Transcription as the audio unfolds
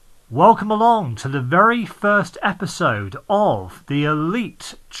Welcome along to the very first episode of the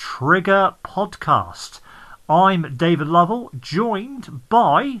Elite Trigger podcast. I'm David Lovell, joined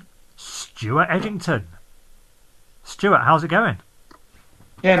by Stuart Edgington. Stuart, how's it going?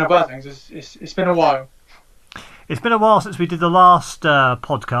 Yeah, no bad thanks. It's been a while. It's been a while since we did the last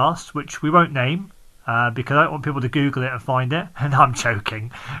podcast, which we won't name because I don't want people to Google it and find it. And I'm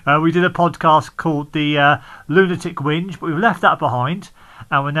joking. We did a podcast called the Lunatic Whinge, but we've left that behind.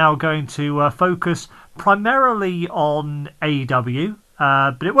 And we're now going to focus primarily on AEW,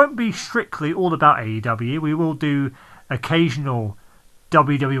 but it won't be strictly all about AEW. We will do occasional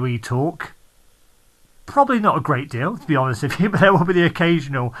WWE talk. Probably not a great deal, to be honest with you, but there will be the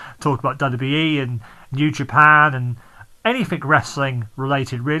occasional talk about WWE and New Japan and anything wrestling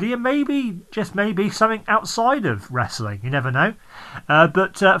related, really, and maybe, just maybe, something outside of wrestling. You never know.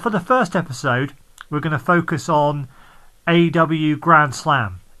 But for the first episode, we're going to focus on AEW Grand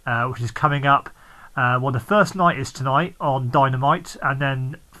Slam, which is coming up. The first night is tonight on Dynamite, and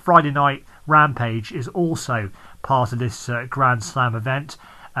then Friday night Rampage is also part of this Grand Slam event,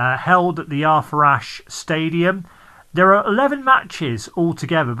 held at the Arthur Ashe Stadium. There are 11 matches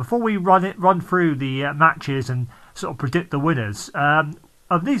altogether. Before we run through the matches and sort of predict the winners,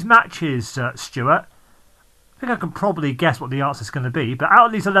 of these matches, Stuart, I think I can probably guess what the answer is going to be, but out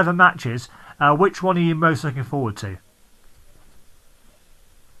of these 11 matches, which one are you most looking forward to?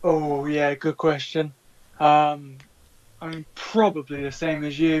 Oh yeah, good question. I mean, probably the same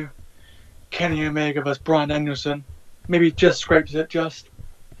as you. Kenny Omega vs Bryan Danielson. Maybe just scraped it just.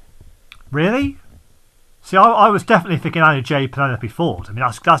 Really? See, I was definitely thinking Anna Jay Penelope Ford. I mean,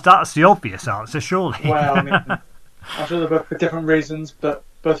 that's the obvious answer, surely. Well, I mean, I'm sure they're both for different reasons, but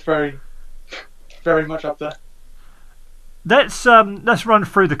both very, very much up there. Let's run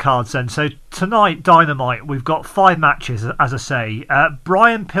through the cards then. So tonight, Dynamite, we've got 5 matches, as I say.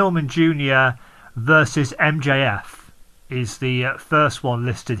 Brian Pillman Jr. versus MJF is the first one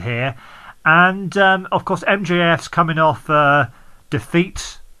listed here. And, of course, MJF's coming off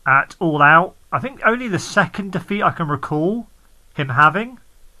defeat at All Out. I think only the second defeat I can recall him having.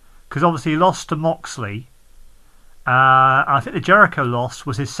 Because obviously he lost to Moxley. I think the Jericho loss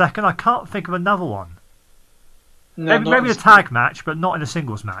was his second. I can't think of another one. No, maybe a tag match, but not in a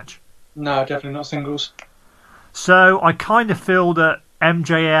singles match. No, definitely not singles. So I kind of feel that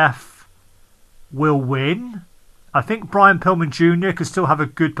MJF will win. I think Brian Pillman Jr. could still have a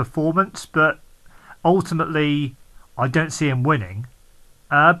good performance, but ultimately I don't see him winning.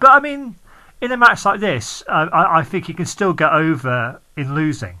 But I mean, in a match like this, I think he can still get over in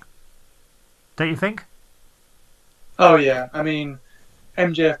losing. Don't you think? Oh yeah, I mean,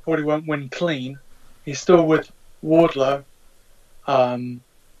 MJF probably won't win clean. He's still with Wardlow, but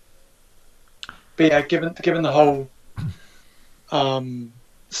yeah, given the whole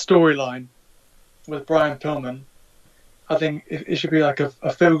storyline with Brian Pillman, I think it should be like a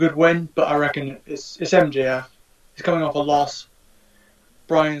feel good win. But I reckon it's MJF. He's coming off a loss.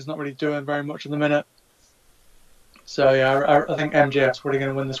 Brian's not really doing very much at the minute, so yeah, I think MJF's probably going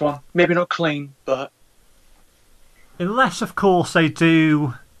to win this one. Maybe not clean, but unless of course they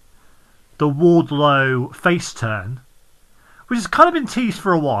do the Wardlow face turn, which has kind of been teased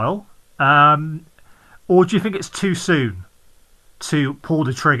for a while, or do you think it's too soon to pull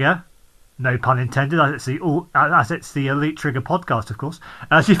the trigger? No pun intended, as it's the Elite Trigger podcast, of course.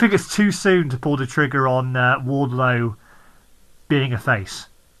 Do you think it's too soon to pull the trigger on Wardlow being a face?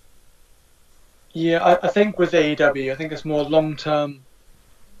 Yeah, I think with AEW, I think it's more long-term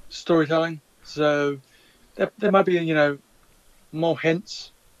storytelling. So there might be, more hints.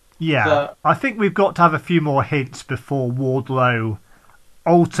 Yeah, I think we've got to have a few more hints before Wardlow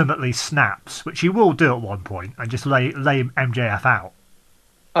ultimately snaps, which he will do at one point, and just lay MJF out.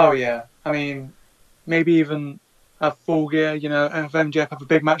 Oh yeah, I mean, maybe even have Full Gear, have MJF have a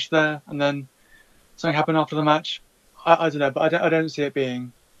big match there, and then something happen after the match. I don't know, but I don't see it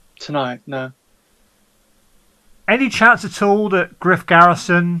being tonight, no. Any chance at all that Griff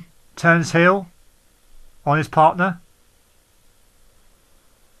Garrison turns heel on his partner?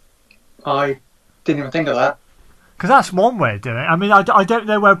 I didn't even think of that. Because that's one way of doing it. I mean, I don't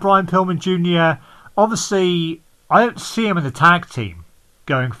know where Brian Pillman Jr. Obviously, I don't see him in the tag team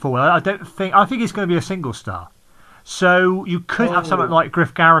going forward. I think he's going to be a single star. So you could have someone like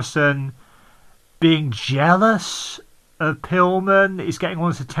Griff Garrison being jealous of Pillman. He's getting all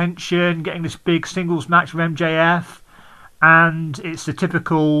this attention, getting this big singles match with MJF, and it's the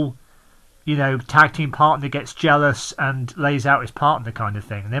typical, tag team partner gets jealous and lays out his partner kind of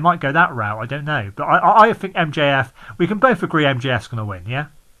thing. And they might go that route, I don't know. But I think MJF, we can both agree MJF's going to win, yeah?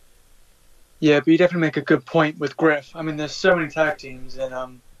 Yeah, but you definitely make a good point with Griff. I mean, there's so many tag teams in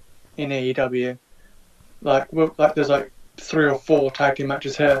in AEW. Like there's like 3 or 4 tag team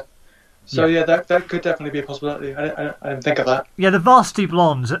matches here. So yeah, that could definitely be a possibility. I didn't think of that. Yeah, the Varsity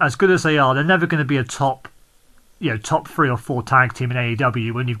Blondes, as good as they are, they're never going to be a top 3 or 4 tag team in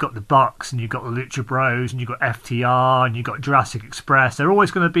AEW when you've got the Bucks and you've got the Lucha Bros and you've got FTR and you've got Jurassic Express. They're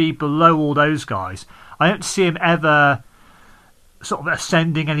always going to be below all those guys. I don't see him ever sort of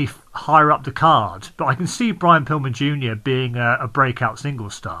ascending any higher up the card, but I can see Brian Pillman Jr. being a breakout single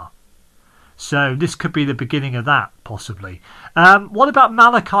star. So this could be the beginning of that, possibly. What about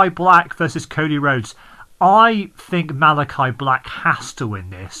Malachi Black versus Cody Rhodes? I think Malachi Black has to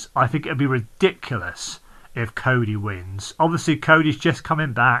win this. I think it would be ridiculous if Cody wins. Obviously, Cody's just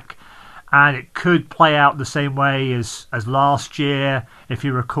coming back, and it could play out the same way as last year. If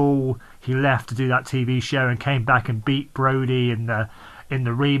you recall, he left to do that TV show and came back and beat Brody in the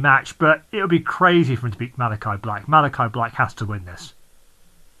rematch. But it would be crazy for him to beat Malachi Black. Malachi Black has to win this.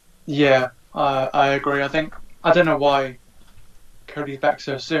 Yeah, I agree. I don't know why Cody's back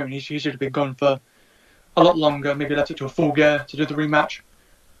so soon. He should have been gone for a lot longer. Maybe left it to a Full Gear to do the rematch.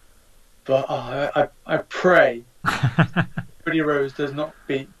 But I pray Cody Rhodes does not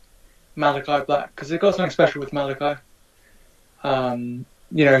beat Malachi Black, because they've got something special with Malachi.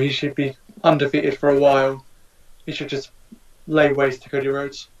 He should be undefeated for a while. He should just lay waste to Cody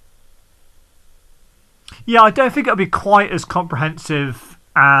Rhodes. Yeah, I don't think it'll be quite as comprehensive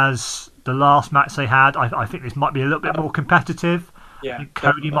as the last match they had. I think this might be a little bit more competitive. Yeah,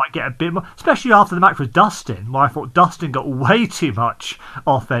 Cody might get a bit more, especially after the match with Dustin, where I thought Dustin got way too much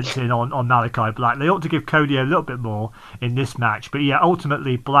offense in on Malachi Black. They ought to give Cody a little bit more in this match. But yeah,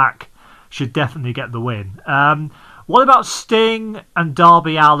 ultimately Black should definitely get the win. What about Sting and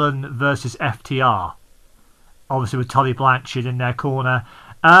Darby Allin versus FTR? Obviously with Tully Blanchard in their corner.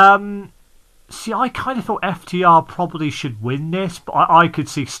 See, I kind of thought FTR probably should win this, but I could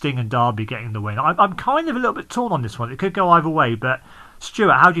see Sting and Darby getting the win. I'm kind of a little bit torn on this one. It could go either way, but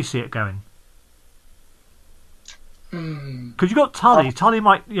Stuart, how do you see it going? Because you've got Tully. Tully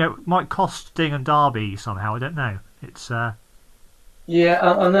might cost Sting and Darby somehow. I don't know. It's yeah,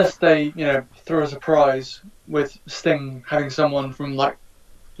 unless they throw a surprise with Sting having someone from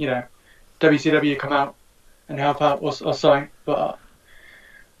WCW come out and help out or something, but.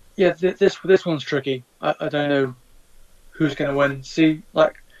 Yeah, this one's tricky. I don't know who's going to win. See,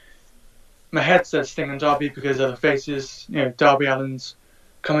 my head says Sting and Darby because of the faces. Darby Allin's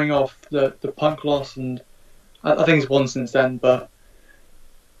coming off the Punk loss, and I think he's won since then. But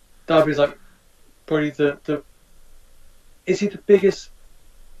Darby's probably the is he the biggest?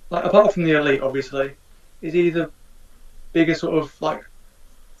 Apart from the Elite, obviously, is he the biggest sort of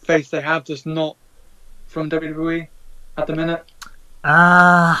face they have that's not from WWE at the minute?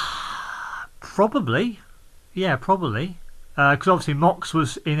 Probably. Yeah, probably. Because obviously Mox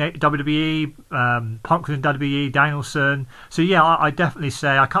was in WWE, Punk was in WWE, Danielson. So yeah, I definitely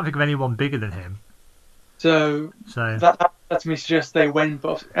say I can't think of anyone bigger than him. So that to me suggests they win,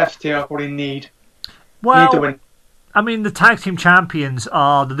 but FTR probably need to win. I mean, the tag team champions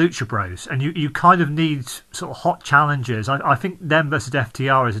are the Lucha Bros, and you kind of need sort of hot challengers. I think them versus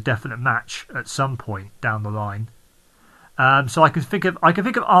FTR is a definite match at some point down the line. So I can think of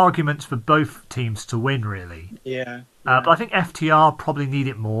arguments for both teams to win, really. Yeah. But I think FTR probably need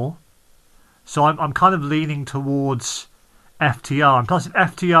it more. So I'm kind of leaning towards FTR. And plus, if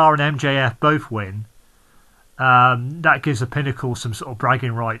FTR and MJF both win, that gives the Pinnacle some sort of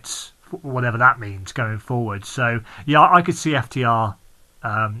bragging rights, whatever that means going forward. So yeah, I could see FTR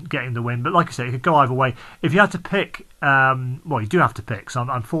getting the win. But like I said, it could go either way. If you had to pick, you do have to pick. So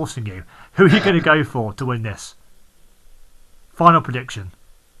I'm forcing you. Who are you going to go for to win this? Final prediction.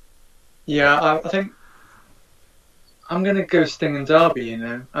 Yeah, I think I'm going to go Sting and Darby,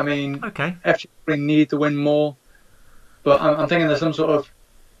 I mean, okay. FTR need to win more, but I'm thinking there's some sort of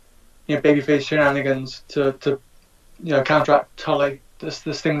babyface shenanigans to counteract Tully. This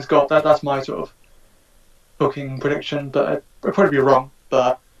Sting's got that's my sort of booking prediction, but I'd probably be wrong.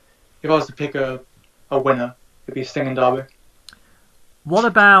 But if I was to pick a winner, it'd be Sting and Darby. What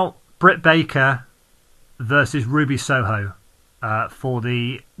about Britt Baker versus Ruby Soho? For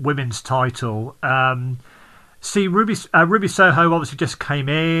the women's title. See, Ruby Soho obviously just came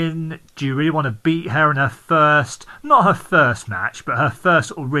in. Do you really want to beat her in her first, not her first match, but her first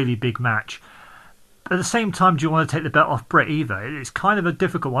sort of really big match? At the same time, do you want to take the belt off Britt either? It's kind of a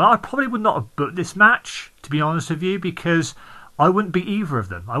difficult one. I probably would not have booked this match, to be honest with you, because I wouldn't beat either of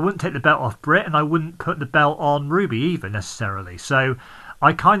them. I wouldn't take the belt off Britt, and I wouldn't put the belt on Ruby either, necessarily. So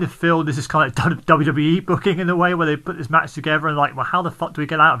I kind of feel this is kind of WWE booking in a way where they put this match together and well, how the fuck do we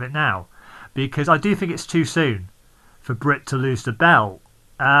get out of it now? Because I do think it's too soon for Britt to lose the belt.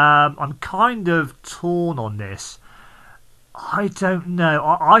 I'm kind of torn on this. I don't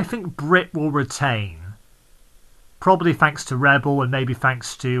know. I think Britt will retain. Probably thanks to Rebel and maybe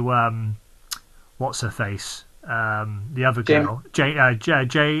thanks to what's her face, the other girl, Jay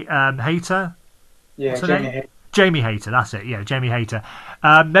Hayter. Yeah, Jamie Hayter. Jamie Hayter, that's it. Yeah, Jamie Hayter.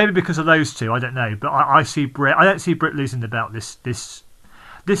 Maybe because of those two, I don't know. But I see Britt. I don't see Britt losing the belt this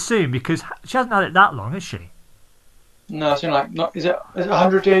soon because she hasn't had it that long, has she? No, it's like not. Is it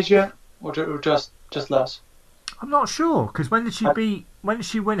 100 days yet, or just less? I'm not sure because when did she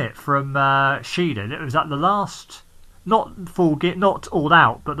win it from Sheeda? It was at the last, not Full Gear, not All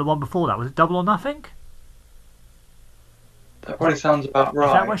Out, but the one before that. Was it Double or Nothing? That probably sounds about right.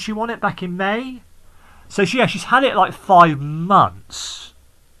 Is that when she won it back in May? So she's had it like 5 months,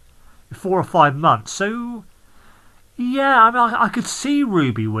 4 or 5 months. So yeah, I mean I could see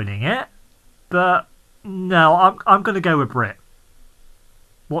Ruby winning it, but no, I'm going to go with Britt.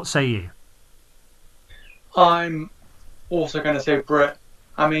 What say you? I'm also going to say Britt.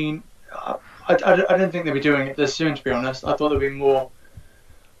 I mean, I didn't think they'd be doing it this soon, to be honest. I thought there'd be more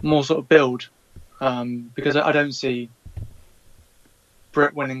sort of build, because I don't see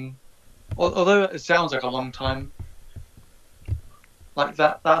Britt winning. Although it sounds like a long time, like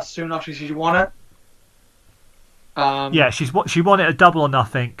that soon after she won it. Yeah, she won it a Double or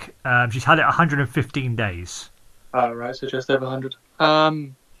Nothing. She's had it 115 days. Oh right, so just over 100.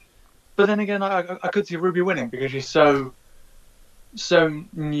 But then again, I could see Ruby winning because she's so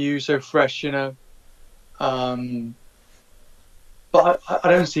new, so fresh, you know. But I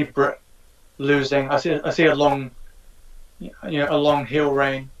don't see Britt losing. I see a long, a long heel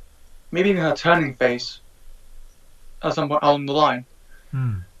reign, maybe even her turning face at some point along the line.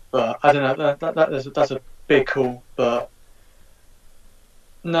 But I don't know. That's a big call. But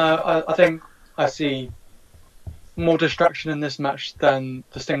no, I think I see more distraction in this match than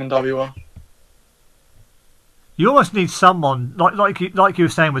the Sting and Darby one. You almost need someone like you were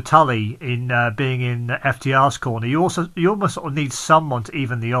saying with Tully in being in FTR's corner. You almost sort of need someone to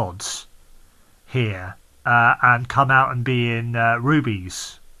even the odds here and come out and be in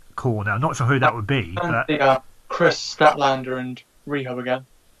Ruby's corner. I'm not sure who that would be. But Chris Statlander and Rehab again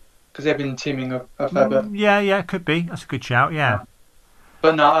because they've been teaming a fair bit. Yeah, could be. That's a good shout. Yeah.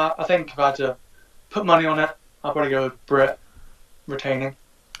 But no, I think if I had to put money on it, I'll probably go with Britt retaining.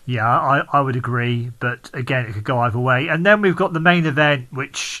 Yeah, I would agree, but again, it could go either way. And then we've got the main event,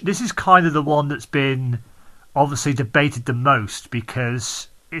 which this is kind of the one that's been obviously debated the most because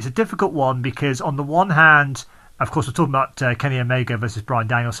it's a difficult one because on the one hand, of course, we're talking about Kenny Omega versus Bryan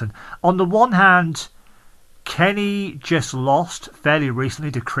Danielson. On the one hand, Kenny just lost fairly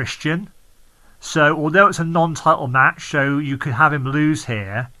recently to Christian. So although it's a non-title match, so you could have him lose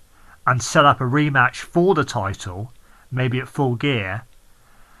here and set up a rematch for the title, maybe at Full Gear.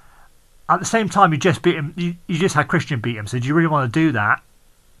 At the same time, you just beat him. You just had Christian beat him. So do you really want to do that?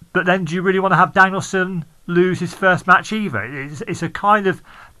 But then, do you really want to have Danielson lose his first match either? It's a kind of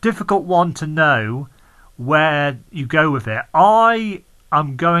difficult one to know where you go with it. I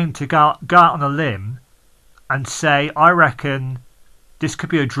am going to go out on a limb and say I reckon this could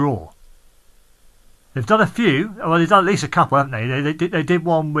be a draw. They've done a few. Well, they've done at least a couple, haven't they? They did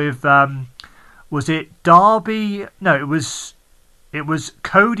one with was it Darby? No, it was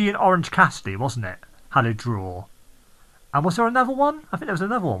Cody and Orange Cassidy, wasn't it? Had a draw. And was there another one? I think there was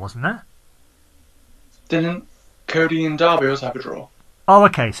another one, wasn't there? Didn't Cody and Darby also have a draw? Oh,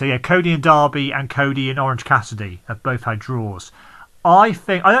 okay. So yeah, Cody and Darby and Cody and Orange Cassidy have both had draws. I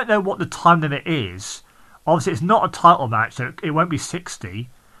don't know what the time limit is. Obviously, it's not a title match, so it won't be 60.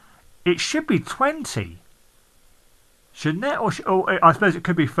 It should be 20. Shouldn't it? Or I suppose it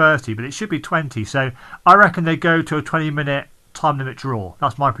could be 30, but it should be 20. So I reckon they go to a 20-minute time limit draw.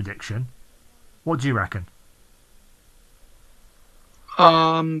 That's my prediction. What do you reckon?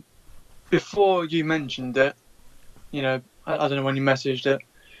 Before you mentioned it, I don't know when you messaged it,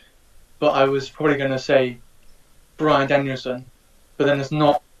 but I was probably going to say Bryan Danielson, but then it's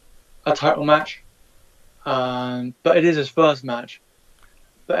not a title match, but it is his first match.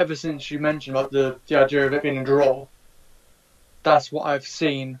 But ever since you mentioned about the idea of it being a draw, that's what I've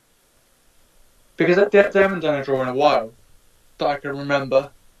seen. Because they haven't done a draw in a while that I can remember.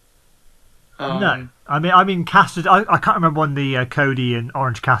 No, I mean Cassidy. I can't remember when the Cody and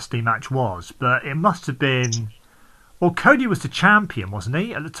Orange Cassidy match was, but it must have been. Well, Cody was the champion, wasn't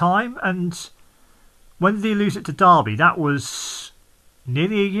he, at the time? And when did he lose it to Darby? That was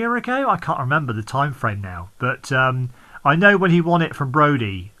nearly a year ago. I can't remember the time frame now, but I know when he won it from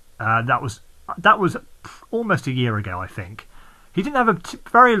Brody. That was almost a year ago, I think. He didn't have a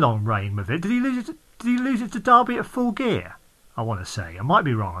very long reign with it. Did he lose it? Did he lose it to Darby at Full Gear? I want to say. I might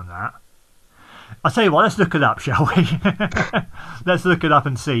be wrong on that. I'll tell you what, let's look it up, shall we? Let's look it up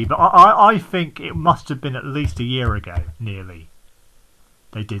and see. But I think it must have been at least a year ago, nearly.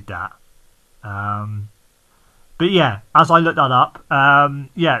 They did that. But yeah, as I looked that up,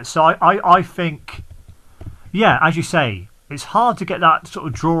 so I think, as you say, it's hard to get that sort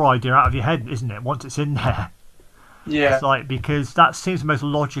of draw idea out of your head, isn't it, once it's in there? Yeah. It's like, because that seems the most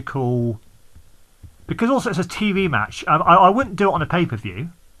logical. Because also it's a TV match. I wouldn't do it on a pay-per-view.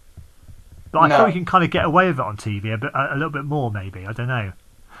 But I thought you can kind of get away with it on TV a little bit more, maybe. I don't know.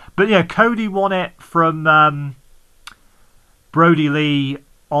 But yeah, Cody won it from Brody Lee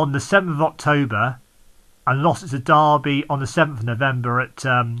on the 7th of October and lost it to Darby on the 7th of November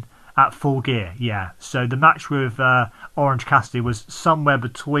at Full Gear. Yeah, so the match with Orange Cassidy was somewhere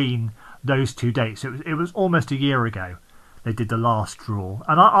between those two dates. It was almost a year ago they did the last draw.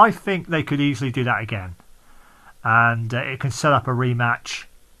 And I think they could easily do that again. And it can set up a rematch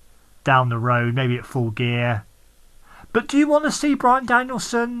down the road, maybe at Full Gear. But do you want to see Bryan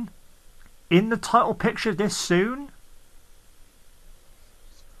Danielson in the title picture this soon?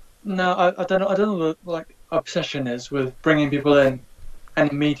 No, I don't know. I don't know what like obsession is with bringing people in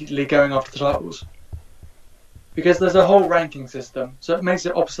and immediately going after the titles, because there's a whole ranking system, so it makes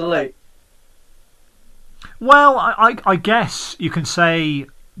it obsolete. Well, I guess you can say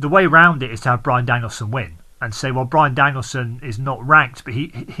the way around it is to have Bryan Danielson win. And say, well, Bryan Danielson is not ranked, but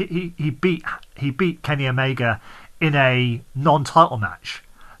he beat Kenny Omega in a non-title match,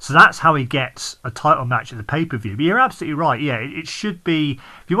 so that's how he gets a title match at the pay-per-view. But you're absolutely right. Yeah, it should be.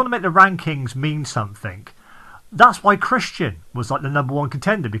 If you want to make the rankings mean something, that's why Christian was like the number one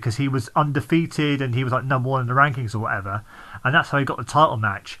contender, because he was undefeated and he was like number one in the rankings or whatever, and that's how he got the title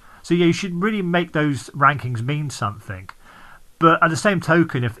match. So yeah, you should really make those rankings mean something. But at the same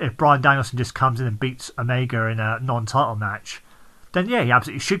token, if Bryan Danielson just comes in and beats Omega in a non-title match, then yeah, he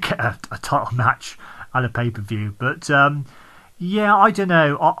absolutely should get a title match at a pay-per-view. But I don't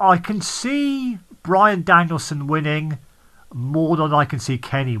know. I can see Bryan Danielson winning more than I can see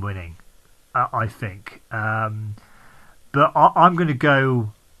Kenny winning. I think. But I'm going to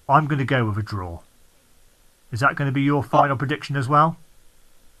go. I'm going to go with a draw. Is that going to be your final prediction as well?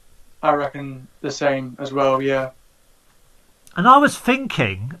 I reckon the same as well. Yeah. And I was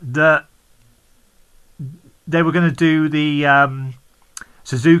thinking that they were going to do the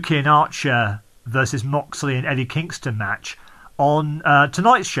Suzuki and Archer versus Moxley and Eddie Kingston match on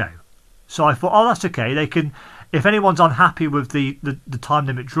tonight's show. So I thought, that's okay. They can, if anyone's unhappy with the time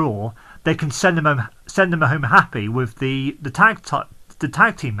limit draw, they can send them home happy with the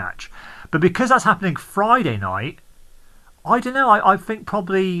tag team match. But because that's happening Friday night, I don't know. I think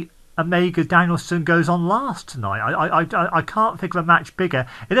probably Omega Danielson goes on last tonight. I can't think of a match bigger.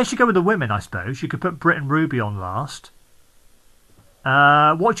 Unless you go with the women, I suppose. You could put Britt and Ruby on last.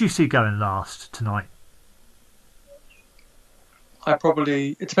 What do you see going last tonight?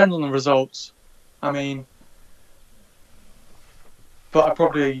 It depends on the results. I mean, but I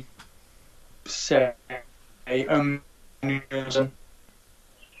probably say Danielson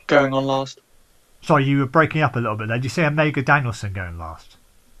going on last. Sorry, you were breaking up a little bit there. Did you say Omega Danielson going last?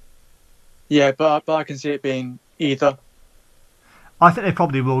 Yeah, but I can see it being either. I think they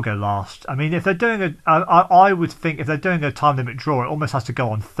probably will go last. I mean, if they're doing I would think if they're doing a time limit draw, it almost has to go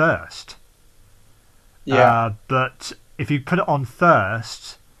on first. Yeah. But if you put it on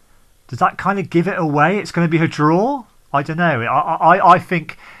first, does that kind of give it away? It's going to be a draw? I don't know. I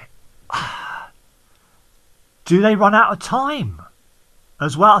think. Do they run out of time?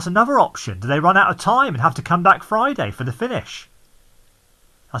 As well, that's another option. Do they run out of time and have to come back Friday for the finish?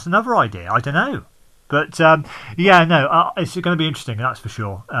 That's another idea. I don't know. But, it's going to be interesting, that's for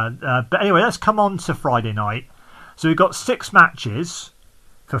sure. But anyway, let's come on to Friday night. So we've got 6 matches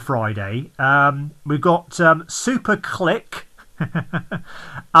for Friday. We've got Super Click,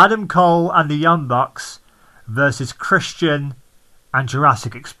 Adam Cole and the Young Bucks versus Christian and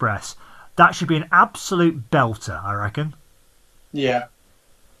Jurassic Express. That should be an absolute belter, I reckon. Yeah.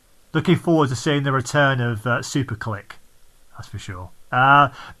 Looking forward to seeing the return of Super Click. That's for sure.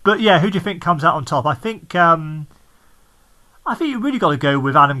 But yeah, who do you think comes out on top? I think you really got to go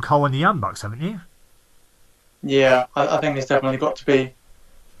with Adam Cole and the Young Bucks, haven't you? Yeah, I think it's definitely got to be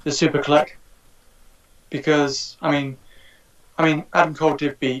the Super Click, because I mean, Adam Cole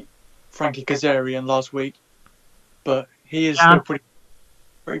did beat Frankie Kazarian last week, but he is still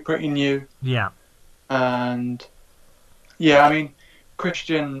pretty new. Yeah. And yeah, I mean,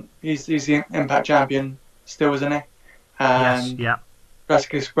 Christian, he's the Impact champion still, isn't he? And yes, yeah.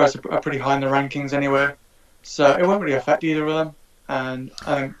 Jurassic Express are pretty high in the rankings anyway, so it won't really affect either of them. And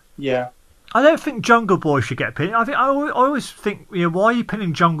I think, yeah. I don't think Jungle Boy should get pinned. I always think, why are you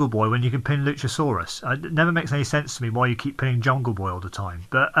pinning Jungle Boy when you can pin Luchasaurus? It never makes any sense to me why you keep pinning Jungle Boy all the time.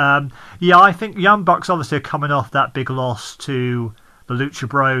 But I think Young Bucks obviously are coming off that big loss to the Lucha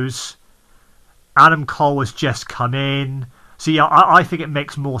Bros. Adam Cole has just come in. So I think it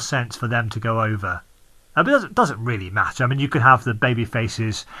makes more sense for them to go over. But it doesn't really matter. I mean, you could have the baby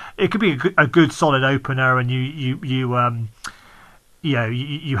faces. It could be a good solid opener, and you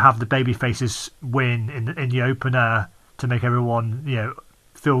have the baby faces win in the opener to make everyone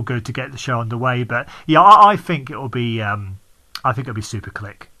feel good to get the show underway. But I think it'll be Super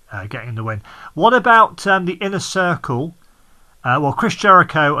Click getting the win. What about the Inner Circle? Chris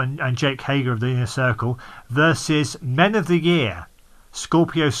Jericho and Jake Hager of the Inner Circle versus Men of the Year,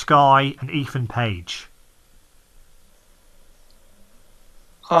 Scorpio Sky and Ethan Page.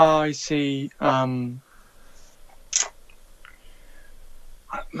 I see. I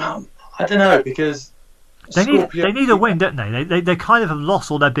don't know, because they need a win, don't they? They kind of have lost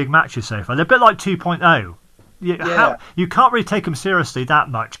all their big matches so far. They're a bit like 2.0. You can't really take them seriously that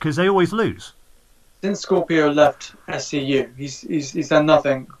much because they always lose. Since Scorpio left SCU, he's done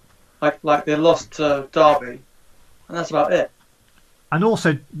nothing. Like they lost to Darby, and that's about it. And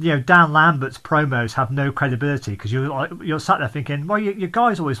also, Dan Lambert's promos have no credibility because you're sat there thinking, well, you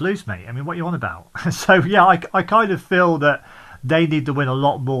guys always lose, mate. I mean, what are you on about? So I kind of feel that they need to win a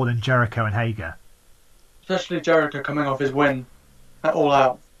lot more than Jericho and Hager. Especially Jericho coming off his win at All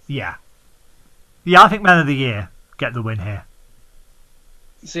Out. Yeah, I think Men of the Year get the win here.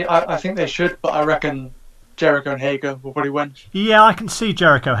 See, I think they should, but I reckon Jericho and Hager will probably win. Yeah, I can see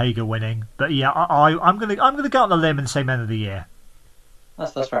Jericho Hager winning, but I'm gonna go on a limb and say Men of the Year.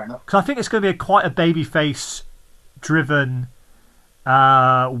 That's fair enough. Because I think it's going to be quite a babyface driven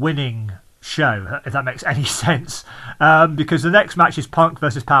winning show, if that makes any sense. Because the next match is Punk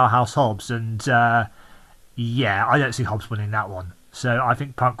versus Powerhouse Hobbs, and I don't see Hobbs winning that one. So I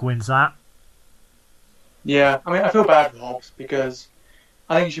think Punk wins that. Yeah, I mean, I feel bad for Hobbs because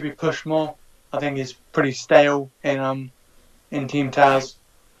I think he should be pushed more. I think he's pretty stale in Team Taz.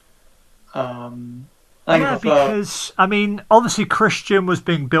 Because I mean, obviously Christian was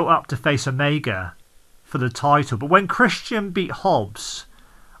being built up to face Omega for the title, but when Christian beat Hobbs,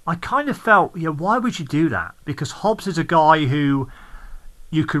 I kind of felt, why would you do that? Because Hobbs is a guy who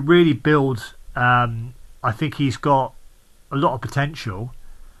you could really build. I think he's got a lot of potential,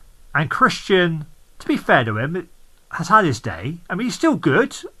 and Christian, to be fair to him, has had his day. I mean, he's still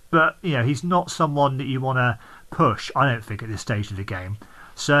good, but he's not someone that you want to push, I don't think, at this stage of the game.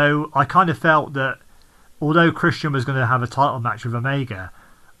 So I kind of felt that although Christian was going to have a title match with Omega,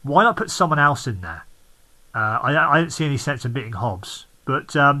 why not put someone else in there? I don't see any sense in beating Hobbs.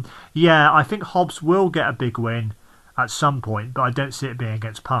 But I think Hobbs will get a big win at some point, but I don't see it being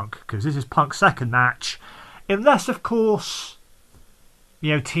against Punk, because this is Punk's second match. Unless, of course,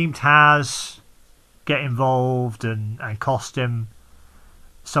 Team Taz get involved and cost him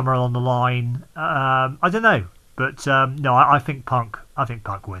somewhere along the line. I don't know. But no, I think Punk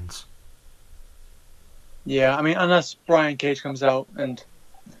wins. Yeah, I mean, unless Brian Cage comes out and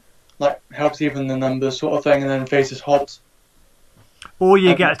helps even the numbers sort of thing, and then faces Hobbs. Or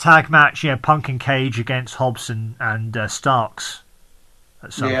you get a tag match, Punk and Cage against Hobbs and Starks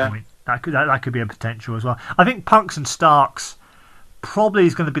at some point. That could be a potential as well. I think Punk's and Starks probably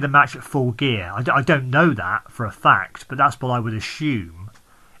is going to be the match at Full Gear. I don't know that for a fact, but that's what I would assume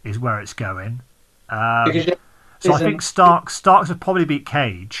is where it's going. So I think Starks will probably beat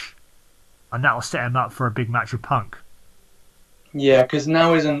Cage, and that will set him up for a big match with Punk. Yeah, because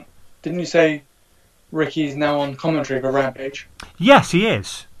now didn't you say Ricky's now on commentary for Rampage? Yes, he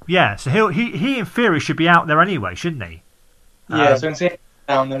is. Yeah, so he in theory should be out there anyway, shouldn't he? Yeah, so I can see him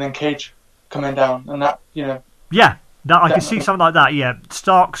down and then Cage coming down, and that, Yeah, I can see something like that, yeah.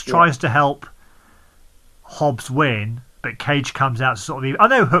 Starks tries to help Hobbs win, but Cage comes out to sort of... I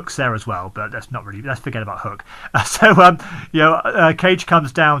know Hook's there as well, but let's forget about Hook. Cage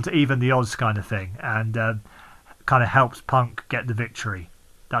comes down to even the odds kind of thing, and kind of helps Punk get the victory.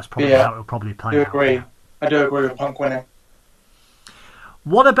 That's probably how it'll probably play out. I do agree with Punk winning.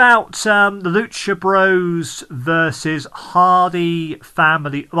 What about the Lucha Bros versus Hardy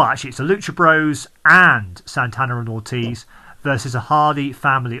Family? Well, actually, it's the Lucha Bros and Santana and Ortiz versus a Hardy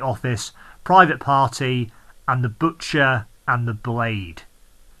Family Office, Private Party, and the Butcher and the Blade.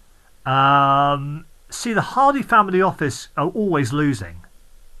 See, the Hardy Family Office are always losing.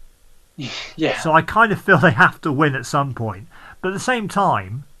 Yeah. So I kind of feel they have to win at some point. But at the same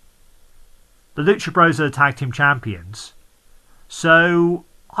time, the Lucha Bros are the tag team champions. So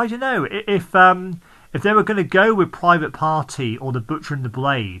I don't know if they were going to go with Private Party or the Butcher and the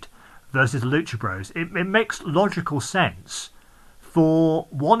Blade versus the Lucha Bros, it makes logical sense for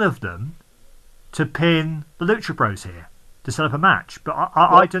one of them to pin the Lucha Bros here to set up a match. But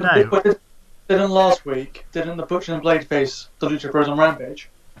I don't know. Didn't last week, didn't the Butcher and Blade face the Lucha Bros on Rampage?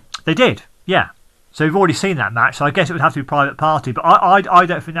 They did, yeah. So we've already seen that match, so I guess it would have to be private party. But I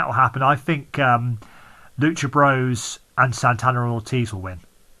don't think that will happen. I think Lucha Bros and Santana and Ortiz will win.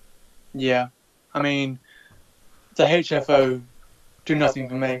 Yeah. I mean, the HFO do nothing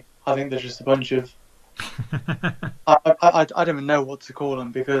for me. I think they're just a bunch of... I don't even know what to call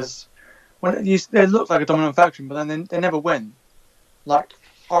them, because they look like a dominant faction, but then they never win. Like,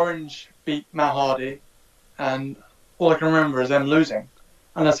 Orange beat Matt Hardy, and all I can remember is them losing,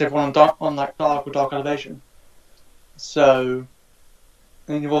 unless they've won on like Dark or Dark Elevation. So, and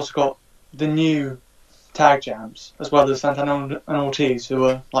then you've also got the new tag jams, as well as Santana and Ortiz, who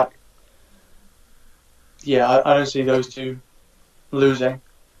are like, I don't see those two losing.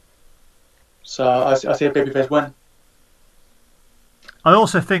 So I see a babyface win. I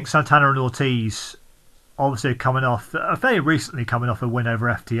also think Santana and Ortiz, obviously fairly recently coming off a win over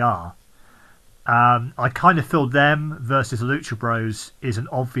FTR. I kind of feel them versus the Lucha Bros is an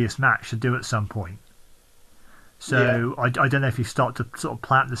obvious match to do at some point. So I don't know if you start to sort of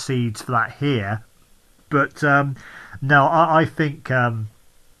plant the seeds for that here, but no, I think the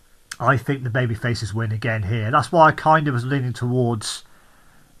babyfaces win again here. That's why I kind of was leaning towards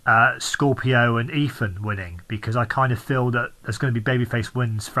Scorpio and Ethan winning, because I kind of feel that there's going to be babyface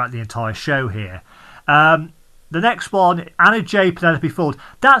wins throughout the entire show here. The next one, Anna Jay, Penelope Ford.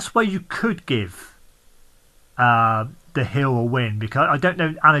 That's where you could give the heel a win, because I don't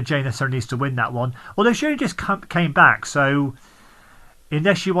know Anna Jay necessarily needs to win that one. Although she only just came back, so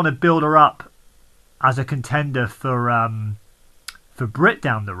unless you want to build her up as a contender for Britt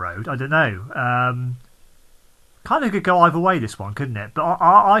down the road, I don't know. Kind of could go either way, this one, couldn't it? But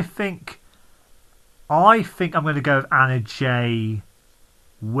I think I'm going to go with Anna Jay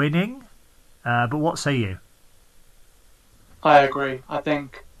winning. But what say you? I agree. I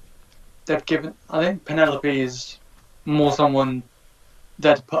think Penelope is more someone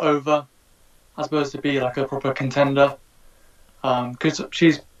there to put over, as opposed to be like a proper contender. Because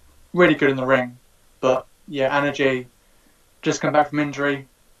she's really good in the ring. But yeah, Anna Jay just come back from injury.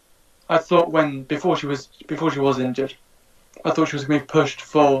 I thought before she was injured, I thought she was going to be pushed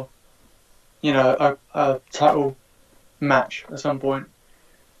for, a title match at some point.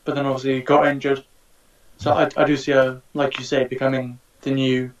 But then obviously got injured. So I do see her, like you say, becoming the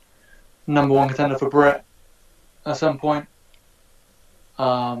new number one contender for Britt at some point.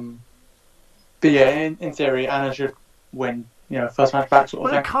 But yeah, in theory, Anna should win, first match back sort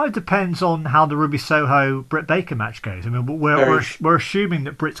of thing. It kind of depends on how the Ruby Soho Britt Baker match goes. I mean, we're assuming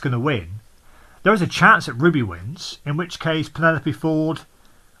that Britt's going to win. There is a chance that Ruby wins, in which case Penelope Ford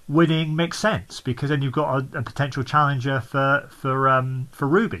winning makes sense, because then you've got a potential challenger for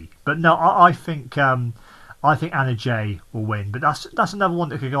Ruby. But no, I think Anna Jay will win. But that's another one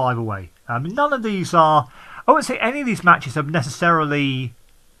that could go either way. I mean, none of these I wouldn't say any of these matches are necessarily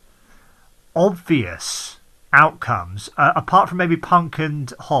obvious outcomes, apart from maybe Punk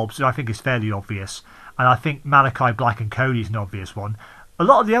and Hobbs, which I think is fairly obvious, and I think Malachi Black and Cody is an obvious one. A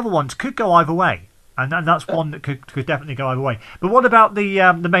lot of the other ones could go either way. And that's one that could definitely go either way. But what about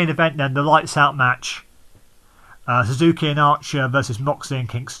the main event then, the lights out match? Suzuki and Archer versus Moxley and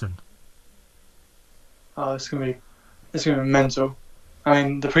Kingston. Oh, it's gonna be mental. I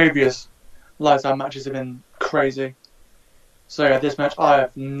mean, the previous lights out matches have been crazy. So yeah, this match I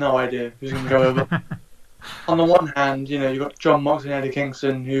have no idea who's gonna go over. On the one hand, you've got John Moxley and Eddie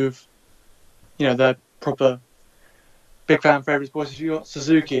Kingston, who've, they're proper big fan favourites. Boys, you got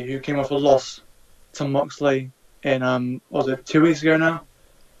Suzuki, who came off a loss to Moxley in was it 2 weeks ago now?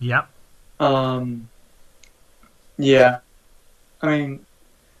 Yep. Yeah. I mean,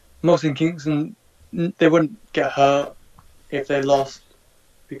 Moxley and Kingston, they wouldn't get hurt if they lost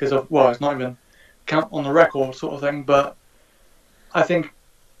because of, it's not even count on the record sort of thing, but I think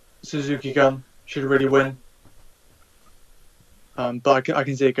Suzuki Gun should really win. But I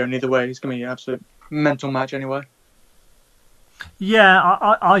can see it going either way. It's going to be an absolute mental match anyway. Yeah,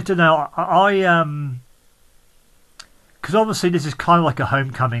 I don't know. Because obviously this is kind of like a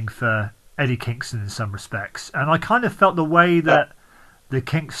homecoming for Eddie Kingston in some respects. And I kind of felt the way that the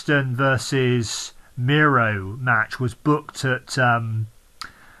Kingston versus Miro match was booked at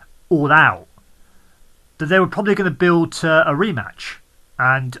All Out, that they were probably going to build to a rematch.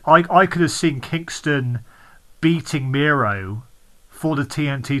 And I could have seen Kingston beating Miro for the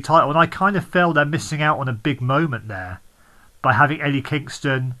TNT title. And I kind of felt they're missing out on a big moment there by having Eddie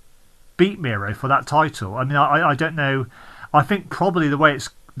Kingston beat Miro for that title. I mean, I don't know. I think probably the way it's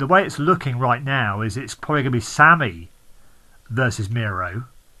the way it's looking right now is it's probably going to be Sammy versus Miro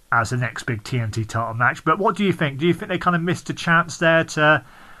as the next big TNT title match. But what do you think? Do you think they kind of missed a chance there to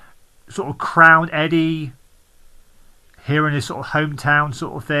sort of crown Eddie here in his sort of hometown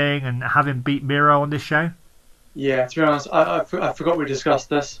sort of thing and have him beat Miro on this show? Yeah, to be honest, I forgot we discussed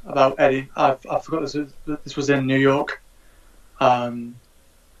this about Eddie. I forgot this was in New York. But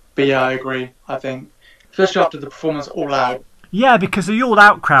yeah, I agree. I think, especially after the performance All Out. Yeah, because the All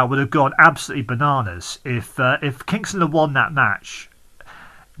Out crowd would have gone absolutely bananas if Kingston had won that match.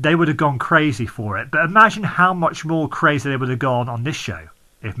 They would have gone crazy for it. But imagine how much more crazy they would have gone on this show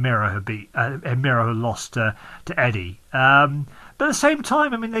if Miro had lost to Eddie. But at the same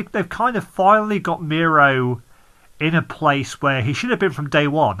time, I mean, they've kind of finally got Miro in a place where he should have been from day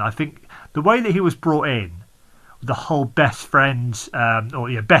one. I think the way that he was brought in, the whole best man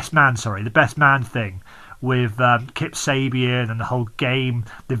thing with Kip Sabian and the whole game,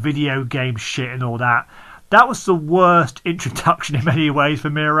 the video game shit and all that. That was the worst introduction in many ways for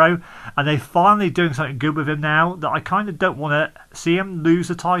Miro, and they're finally doing something good with him now that I kind of don't want to see him lose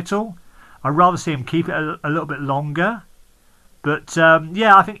the title. I'd rather see him keep it a little bit longer. But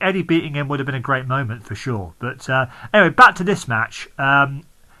yeah, I think Eddie beating him would have been a great moment for sure. But anyway, back to this match.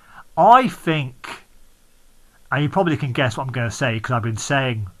 I think, and you probably can guess what I'm going to say because I've been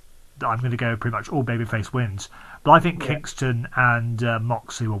saying that I'm going to go pretty much all babyface wins. But I think Kingston and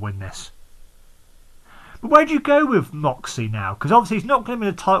Moxley will win this. But where do you go with Moxley now? Because obviously he's not going to be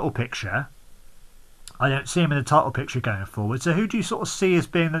in the title picture. I don't see him in the title picture going forward. So who do you sort of see as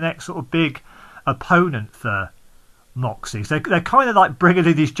being the next sort of big opponent for Moxley? So they're kind of like bringing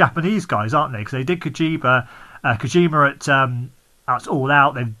in these Japanese guys, aren't they? Because they did Kojima at All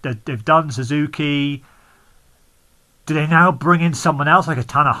Out. They've done Suzuki. Do they now bring in someone else like a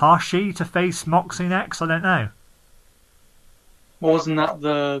Tanahashi to face Moxley next? I don't know. Well, wasn't that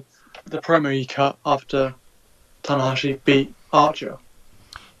the promo he cut after Tanahashi beat Archer?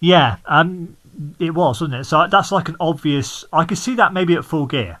 Yeah, it was, wasn't it? So that's like an obvious. I could see that maybe at Full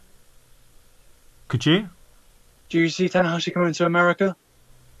Gear. Could you? Do you see Tanahashi coming to America?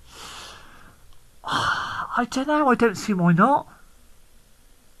 I don't know. I don't see why not.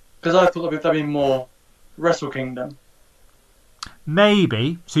 Because I thought that'd be more Wrestle Kingdom.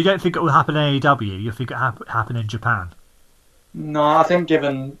 Maybe. So you don't think it will happen in AEW? You think it happen in Japan? No, I think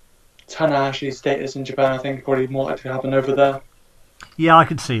given Tanahashi's status in Japan, I think it's probably more likely to happen over there. Yeah, I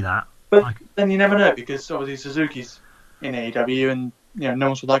can see that. But then you never know because obviously Suzuki's in AEW and no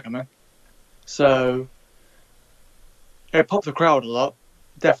one would like him. So it popped the crowd a lot,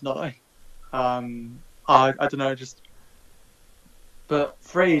 definitely. I don't know, but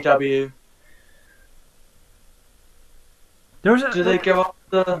for AEW, do they give up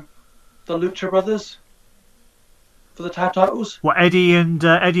the Lucha Brothers for the tag titles? What, Eddie and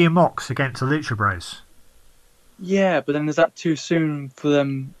Mox against the Lucha Bros? Yeah, but then is that too soon for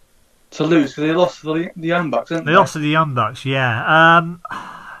them to lose? Because they lost to the Young Bucks, didn't they? They lost to the Young Bucks, yeah.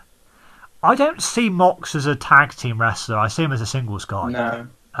 I don't see Mox as a tag team wrestler. I see him as a singles guy. No.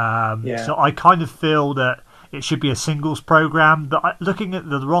 So I kind of feel that it should be a singles program. But looking at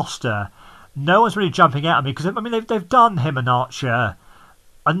the roster, no one's really jumping out at me because I mean they've done him and Archer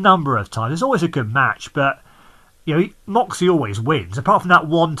a number of times. It's always a good match, but Moxley always wins. Apart from that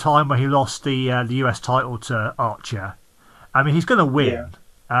one time where he lost the US title to Archer, I mean he's going to win.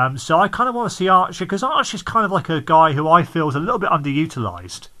 Yeah. So I kind of want to see Archer because Archer's kind of like a guy who I feel is a little bit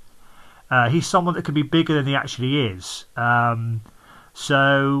underutilized. He's someone that could be bigger than he actually is.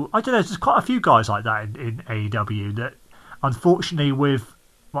 So I don't know. There's quite a few guys like that in AEW that, unfortunately, with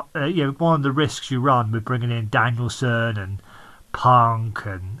one of the risks you run with bringing in Danielson and Punk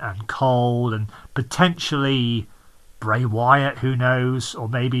and Cole and potentially Bray Wyatt, who knows, or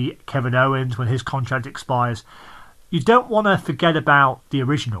maybe Kevin Owens when his contract expires. You don't want to forget about the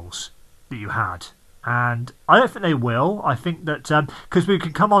originals that you had. And I don't think they will. I think that because we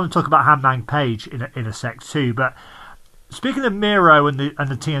can come on and talk about Hangman Page in a sec too. But speaking of Miro and the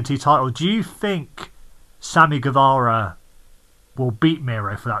TNT title, do you think Sammy Guevara will beat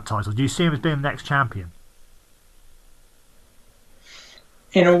Miro for that title? Do you see him as being the next champion?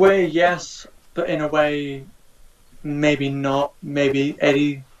 In a way, yes, but in a way, maybe not. Maybe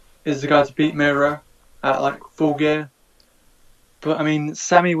Eddie is the guy to beat Miro at Full Gear. But I mean,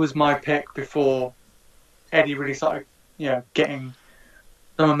 Sammy was my pick before Eddie really started, getting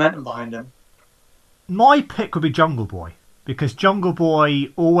the momentum behind him. My pick would be Jungle Boy because Jungle Boy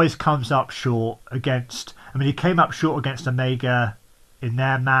always comes up short against. I mean, he came up short against Omega in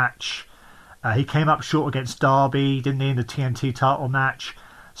their match. He came up short against Darby, didn't he, in the TNT title match?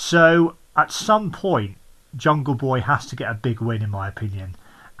 So at some point, Jungle Boy has to get a big win, in my opinion.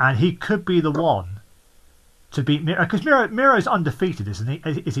 and he could be the one to beat Miro, because Miro's undefeated, isn't he?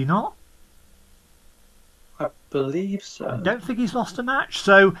 Is he not? I believe so. I don't think he's lost a match.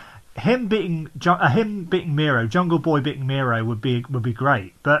 So him beating Miro, Jungle Boy beating Miro would be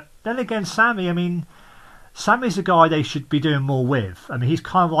great. But then again, Sammy, I mean, Sammy's a guy they should be doing more with. I mean, he's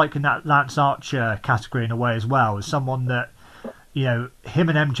kind of like in that Lance Archer category in a way as well, as someone that, you know, him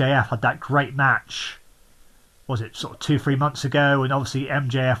and MJF had that great match. Was it sort of 2-3 months ago? And obviously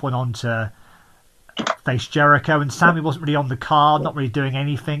MJF went on to face Jericho, and Sammy wasn't really on the card, not really doing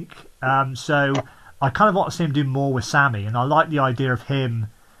anything. So I kind of want to see him do more with Sammy, and I like the idea of him,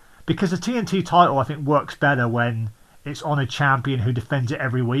 because the TNT title I think works better when it's on a champion who defends it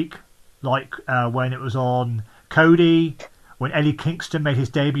every week, like when it was on Cody, when Eddie Kingston made his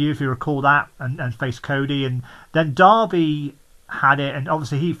debut, if you recall that, and faced Cody, and then Darby had it, and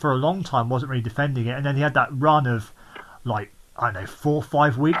obviously he for a long time wasn't really defending it, and then he had that run of like, I don't know, 4 or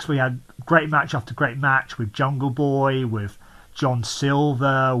 5 weeks where he had great match after great match with Jungle Boy, with John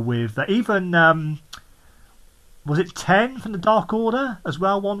Silver, with even was it 10 from the Dark Order as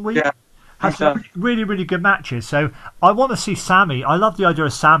well one week? Yeah, had some really, really good matches. So I want to see Sammy. I love the idea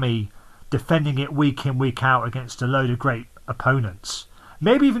of Sammy defending it week in, week out against a load of great opponents.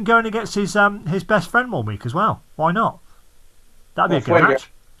 Maybe even going against his best friend one week as well. Why not? That'd be a good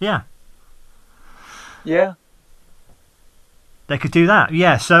match. Yeah. Yeah. They could do that,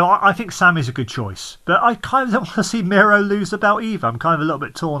 yeah. So I think Sammy's a good choice. But I kind of don't want to see Miro lose the belt either. I'm kind of a little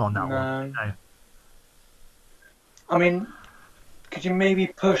bit torn on that one. No. I mean, could you maybe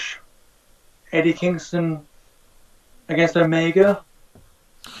push Eddie Kingston against Omega?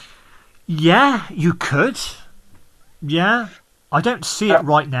 Yeah, you could. Yeah. I don't see it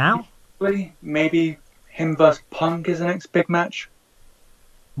right now. Maybe him versus Punk is the next big match.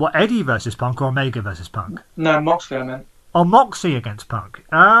 What, Eddie versus Punk or Omega versus Punk? No, Moxley, I meant. Oh, Moxley against Punk.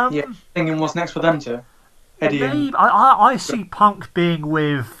 Yeah, thinking what's next for them two. Eddie and... I see Punk being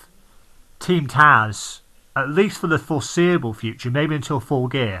with Team Taz, at least for the foreseeable future, maybe until Full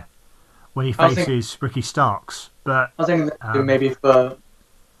Gear, when he faces Ricky Starks. But I was thinking maybe for...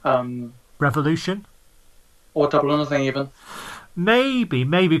 Revolution? Or Double or Nothing even. Maybe,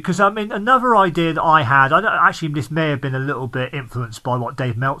 because I mean, another idea that I had, actually this may have been a little bit influenced by what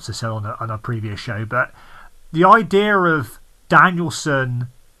Dave Meltzer said on a previous show, but the idea of Danielson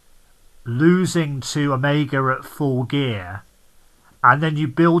losing to Omega at Full Gear, and then you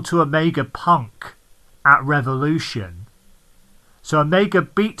build to Omega Punk at Revolution. So Omega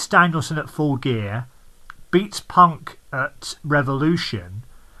beats Danielson at Full Gear, beats Punk at Revolution,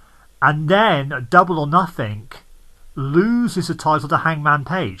 and then at Double or Nothing loses the title to Hangman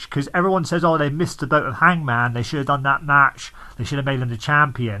Page, because everyone says, oh, they missed the boat of Hangman, they should have done that match, they should have made him the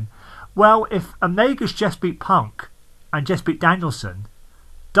champion. Well, if Omega's just beat Punk and just beat Danielson,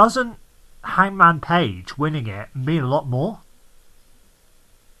 doesn't Hangman Page winning it mean a lot more?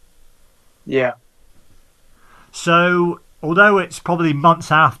 Yeah. So, although it's probably months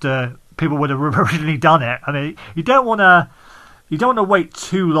after people would have originally done it, I mean, you don't want to wait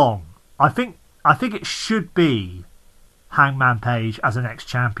too long. I think it should be Hangman Page as the next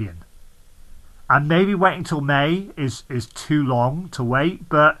champion, and maybe waiting till May is too long to wait,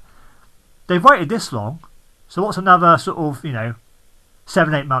 but they've waited this long, so what's another sort of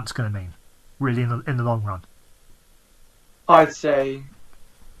 7-8 months going to mean, really, in the long run? I'd say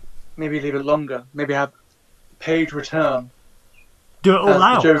maybe leave it longer. Maybe have Page return. Do it all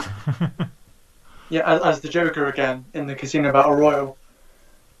out. As the Joker again in the Casino Battle Royal,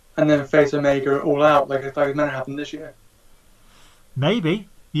 and then face Omega all out like it's meant to happen this year. Maybe.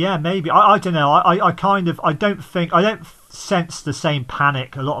 Yeah, maybe. I don't know. I don't sense the same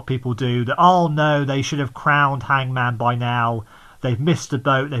panic a lot of people do, that, oh no, they should have crowned Hangman by now. They've missed the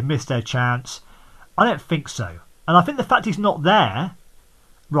boat. They've missed their chance. I don't think so. And I think the fact he's not there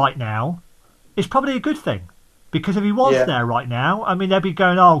right now is probably a good thing. Because if he was there right now, I mean, they'd be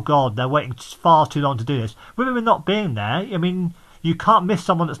going, oh God, they're waiting far too long to do this. With him not being there, I mean, you can't miss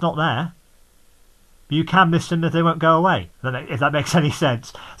someone that's not there. But you can miss them if they won't go away, if that makes any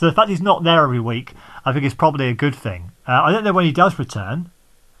sense. So the fact he's not there every week, I think is probably a good thing. I don't know when he does return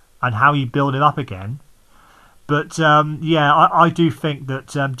and how you build him up again. But I do think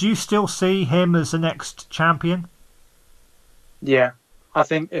that... do you still see him as the next champion? Yeah. I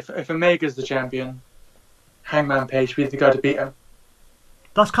think if Omega's the champion, Hangman Page would be the guy to beat him.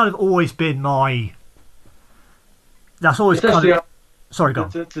 That's kind of always been my... That's always especially kind of... Sorry, go on.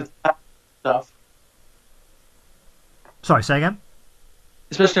 The stuff. Sorry, say again?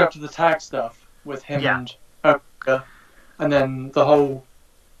 Especially after the tag stuff with him and Omega, and then the whole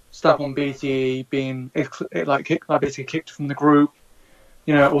stuff on BTE being basically kicked from the group,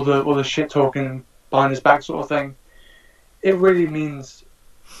 all the shit talking behind his back sort of thing. It really means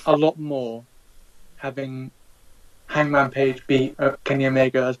a lot more having Hangman Page beat Kenny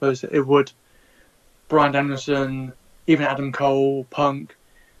Omega as opposed to it would Bryan Danielson, even Adam Cole, Punk,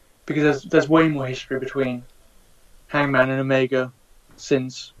 because there's way more history between Hangman and Omega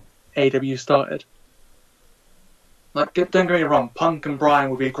since AEW started. Like, don't get me wrong, Punk and Bryan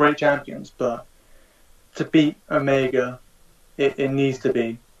would be great champions, but to beat Omega, it needs to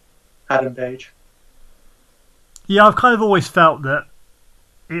be Adam Page. Yeah, I've kind of always felt that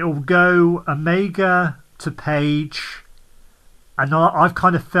it'll go Omega to Page, and I've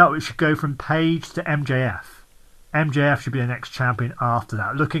kind of felt it should go from Page to MJF. MJF should be the next champion after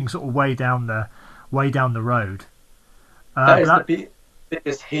that, looking sort of way down the road. That is the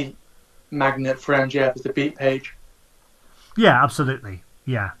biggest heat magnet for MJF, is to beat Page. Yeah, absolutely.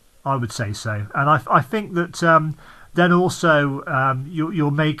 Yeah, I would say so. And I think that then also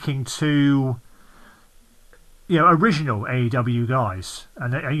you're making two original AEW guys,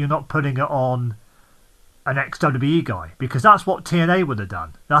 and you're not putting it on an ex-WWE guy, because that's what TNA would have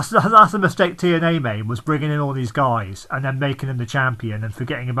done. That's the mistake TNA made, was bringing in all these guys and then making them the champion and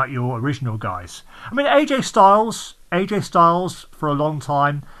forgetting about your original guys. I mean, AJ Styles for a long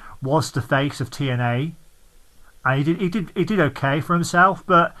time was the face of TNA, and he did okay for himself,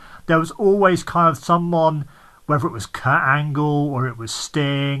 but there was always kind of someone, whether it was Kurt Angle or it was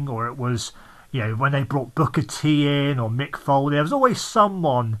Sting or it was when they brought Booker T in or Mick Foley, there was always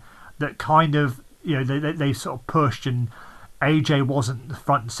someone that kind of they sort of pushed, and AJ wasn't the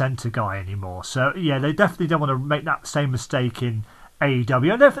front and centre guy anymore. So yeah, they definitely don't want to make that same mistake in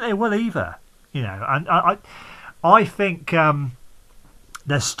AEW. I don't think they will either. And I think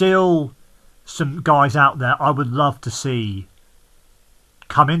there's still some guys out there I would love to see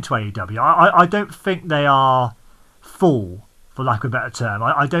come into AEW. I don't think they are full, for lack of a better term.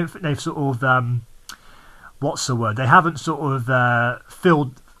 I don't think they've sort of what's the word? They haven't sort of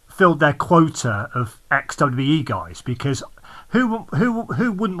filled their quota of ex-WWE guys, because who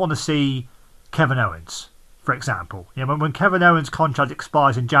wouldn't want to see Kevin Owens, for example? When Kevin Owens' contract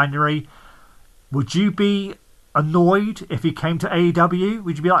expires in January, would you be annoyed if he came to AEW?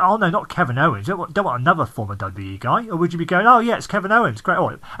 Would you be like, oh no, not Kevin Owens, don't want another former WWE guy? Or would you be going, oh yeah, it's Kevin Owens, great?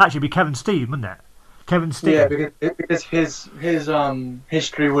 Oh, actually it'd be Kevin Steen, wouldn't it? Kevin Steen. Yeah, because his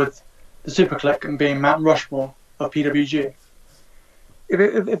history with the Super Click and being Mount Rushmore of PWG.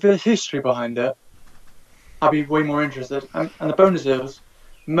 If there's history behind it, I'd be way more interested. And the bonus is,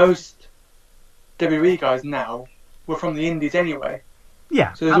 most WWE guys now were from the Indies anyway.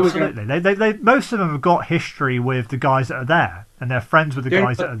 Yeah, so absolutely. They most of them have got history with the guys that are there, and they're friends with the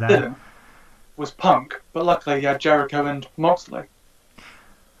guys that are there. Was Punk, but luckily he had Jericho and Moxley.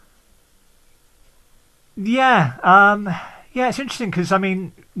 Yeah, it's interesting because, I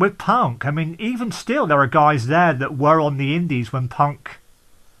mean, with Punk, I mean, even still, there are guys there that were on the Indies when Punk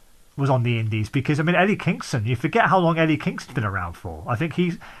was on the Indies. Because, I mean, Eddie Kingston, you forget how long Eddie Kingston's been around for. I think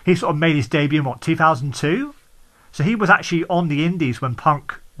he sort of made his debut in, 2002? So he was actually on the Indies when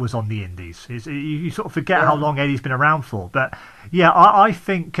Punk was on the Indies. You sort of forget how long Eddie's been around for. But, yeah, I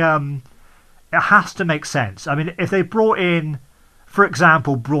think it has to make sense. I mean, if they brought in, for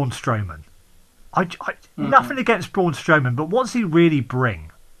example, Braun Strowman, nothing against Braun Strowman, but what does he really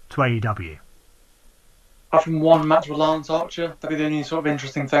bring to AEW? Apart from one match with Lance Archer, that'd be the only sort of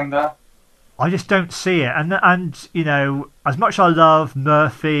interesting thing there. I just don't see it. And as much as I love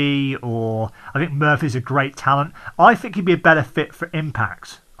Murphy, or I think Murphy's a great talent, I think he'd be a better fit for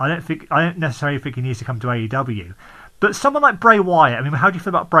Impact. I don't necessarily think he needs to come to AEW. But someone like Bray Wyatt, I mean, how do you feel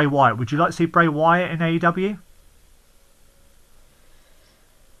about Bray Wyatt? Would you like to see Bray Wyatt in AEW?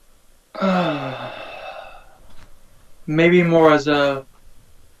 Maybe more as a...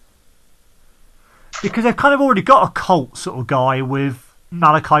 Because they've kind of already got a cult sort of guy with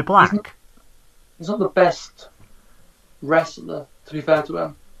Malachi Black. He's not the best wrestler, to be fair to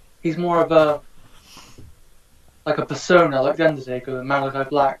him. He's more of a persona, like The Undertaker and Malachi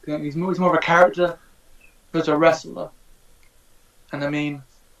Black. He's more of a character as a wrestler. And I mean,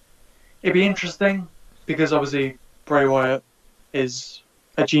 it'd be interesting, because obviously Bray Wyatt is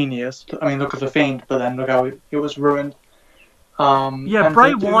a genius. I mean, look at The Fiend, but then look how it was ruined.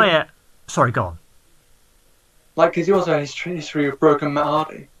 Bray Wyatt... Sorry, go on. Like, because he also has history of broken Matt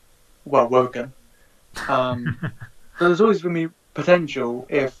Hardy. Well, Woken. So there's always going to be potential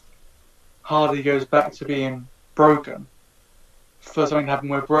if Hardy goes back to being broken for something to happen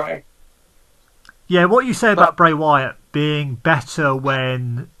with Bray. Yeah, what you say about Bray Wyatt being better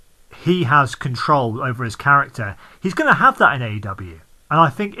when he has control over his character, he's going to have that in AEW. And I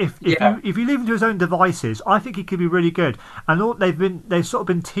think if Yeah. you leave him to his own devices, I think he could be really good. And they've sort of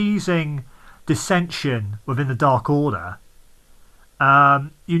been teasing dissension within the Dark Order.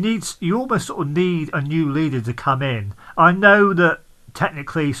 You almost sort of need a new leader to come in. I know that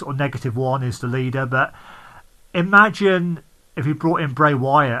technically sort of -1 is the leader, but imagine if you brought in Bray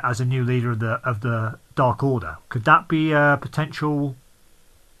Wyatt as a new leader of the Dark Order. Could that be a potential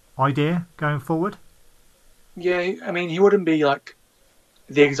idea going forward? Yeah, I mean, he wouldn't be like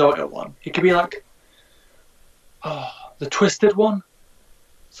the exalted one. He could be like the twisted one,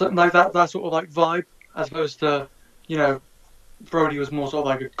 something like that sort of like vibe, as opposed to, you know, Brody was more sort of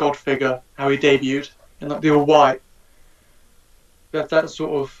like a god figure, how he debuted, and like the all white. You have that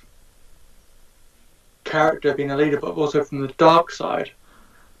sort of character being a leader, but also from the dark side,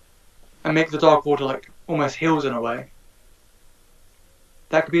 and make the Dark Order like almost heels in a way.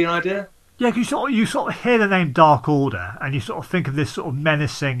 That could be an idea. Yeah, 'cause you sort of hear the name Dark Order, and you sort of think of this sort of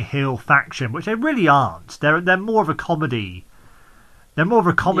menacing heel faction, which they really aren't. They're more of a comedy. They're more of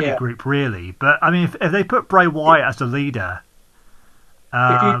a comedy Yeah. group, really. But I mean, if they put Bray Wyatt as the leader,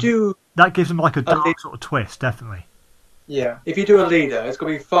 If you do, that gives them like a dark lead- sort of twist, definitely. yeah, if you do a leader, it's got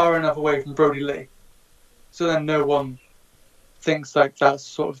to be far enough away from Brody Lee, so then no one thinks like that's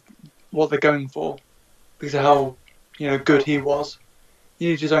sort of what they're going for, because of how, you know, good he was. You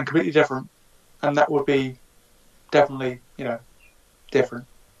need to do something completely different, and that would be definitely, you know, different.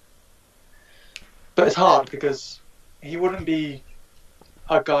 But it's hard because he wouldn't be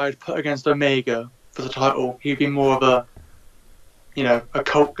a guy to put against Omega for the title. He'd be more of a, you know, a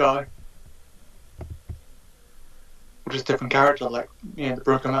cult guy, which is a different character, like, you know, the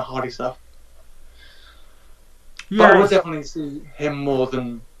Broken Matt Hardy stuff. But I Yeah, would definitely see him more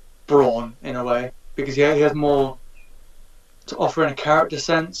than Braun in a way, because he has more to offer in a character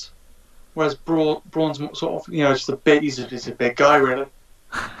sense, whereas Braun's more sort of, you know, he's a big guy really.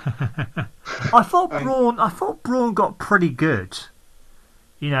 I thought Braun got pretty good.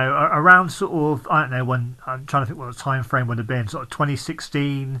 You know, around sort of, I don't know, when I'm trying to think what the time frame would have been, sort of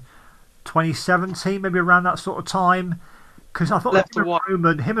 2016, 2017, maybe around that sort of time. Because I thought him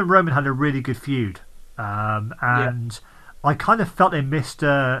and Roman had a really good feud. And I kind of felt they missed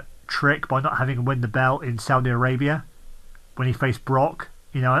a trick by not having him win the belt in Saudi Arabia when he faced Brock.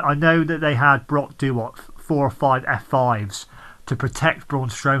 You know, I know that they had Brock do 4 or 5 F5s to protect Braun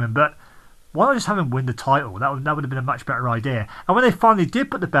Strowman, but why not just have him win the title? That would have been a much better idea. And when they finally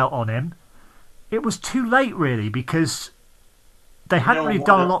did put the belt on him, it was too late, really, because they hadn't really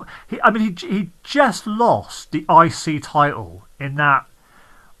done a lot. He just lost the IC title in that.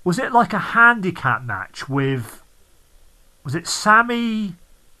 Was it like a handicap match with? Was it Sammy?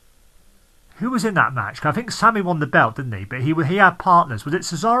 Who was in that match? 'Cause I think Sammy won the belt, didn't he? But he had partners. Was it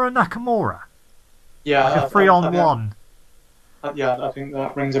Cesaro and Nakamura? Yeah, like a 3-on-1. Yeah, I think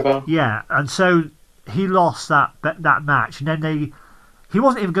that rings a bell. Yeah, and so he lost that match, and then he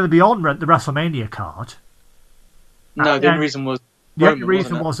wasn't even going to be on the WrestleMania card. No, the only reason was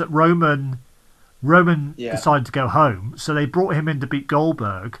that Roman decided to go home, so they brought him in to beat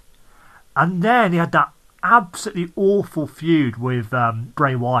Goldberg, and then he had that absolutely awful feud with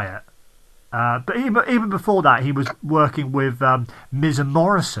Bray Wyatt. But even before that, he was working with Miz and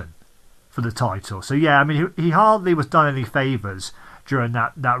Morrison for the title. So yeah, I mean, he hardly was done any favours during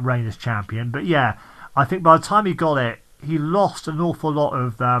that reign as champion. But yeah, I think by the time he got it, he lost an awful lot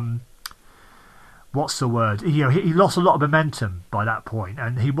of what's the word? You know, he lost a lot of momentum by that point,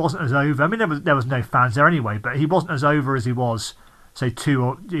 and he wasn't as over. I mean, there was no fans there anyway, but he wasn't as over as he was, say,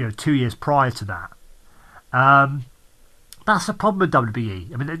 2 years prior to that. That's the problem with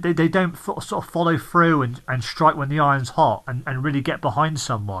WWE. I mean, they don't sort of follow through and strike when the iron's hot and really get behind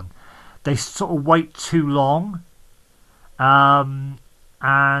someone. They sort of wait too long. And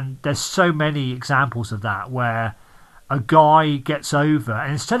there's so many examples of that where a guy gets over,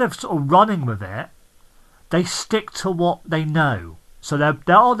 and instead of sort of running with it, they stick to what they know. So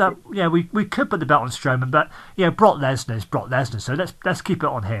we could put the belt on Strowman, but Brock Lesnar is Brock Lesnar, so let's keep it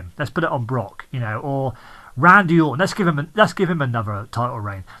on him. Let's put it on Brock, or Randy Orton. Let's give him another title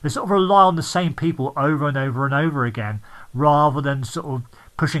reign. They sort of rely on the same people over and over and over again, rather than sort of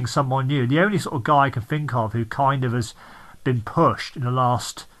pushing someone new. The only sort of guy I can think of who kind of has been pushed in the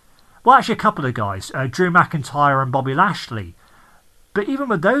last, well, actually a couple of guys, Drew McIntyre and Bobby Lashley. But even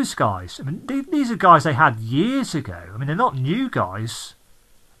with those guys, I mean, these are guys they had years ago. I mean, they're not new guys.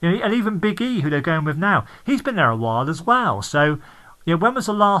 And even Big E, who they're going with now, he's been there a while as well. So, when was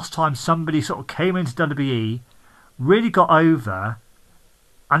the last time somebody sort of came into WWE, really got over,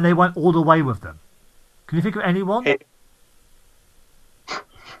 and they went all the way with them? Can you think of anyone?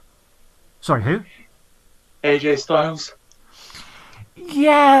 Sorry, who? AJ Styles.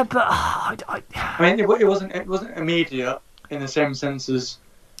 Yeah, but I mean, it wasn't immediate in the same sense as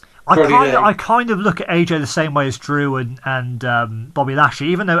I kind of look at AJ the same way as Drew and Bobby Lashley,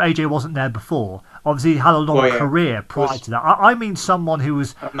 even though AJ wasn't there before. Obviously, he had a long career prior to that. I mean, someone who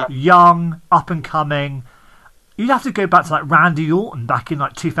was young, up and coming. You'd have to go back to like Randy Orton back in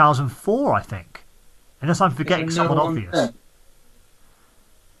like 2004, I think. Unless I'm forgetting someone obvious.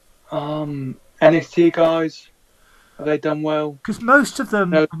 NXT guys, have they done well? Because most of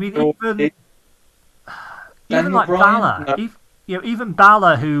them, I mean, even like Balor, even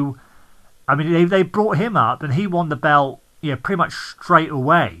Balor, who, I mean, they brought him up and he won the belt, pretty much straight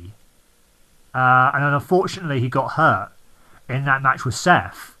away. And then unfortunately he got hurt in that match with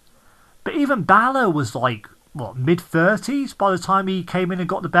Seth. But even Balor was like, mid-30s by the time he came in and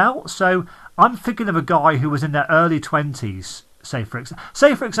got the belt. So I'm thinking of a guy who was in their early 20s, say for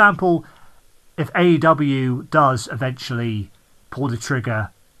example, if AEW does eventually pull the trigger,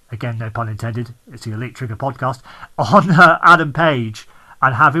 again, no pun intended, it's the Elite Trigger podcast, on Adam Page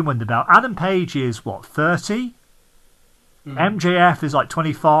and have him win the belt. Adam Page is, 30? MJF is like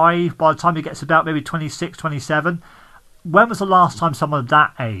 25. By the time he gets the belt, maybe 26, 27. When was the last time someone of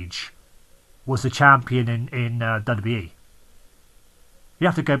that age was the champion in WWE? You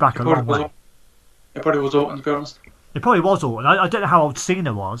have to go back a long way. It probably was Orton, to be honest. It probably was Orton. I don't know how old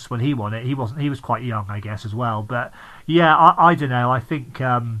Cena was when he won it. He wasn't. He was quite young, I guess, as well. But yeah, I don't know. I think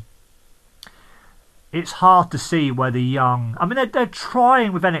it's hard to see where the young. I mean, they're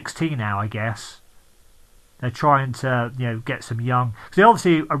trying with NXT now, I guess. They're trying to get some young. Because they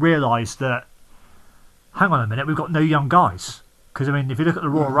obviously realised that. Hang on a minute, we've got no young guys. Because I mean, if you look at the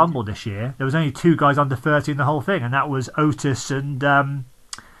Royal Rumble this year, there was only 2 guys under 30 in the whole thing, and that was Otis and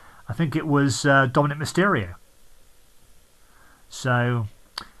I think it was Dominic Mysterio. So,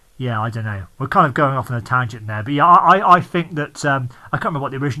 yeah, I don't know. We're kind of going off on a tangent there. But yeah, I think that... I can't remember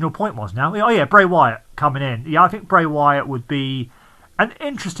what the original point was now. Oh yeah, Bray Wyatt coming in. Yeah, I think Bray Wyatt would be an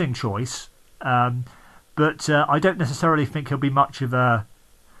interesting choice. But I don't necessarily think he'll be much of a...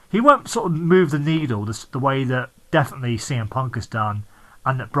 He won't sort of move the needle the way that definitely CM Punk has done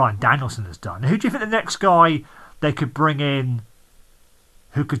and that Bryan Danielson has done. Who do you think the next guy they could bring in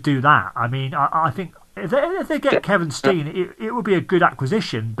who could do that? I mean, I think if they get Kevin Steen, it would be a good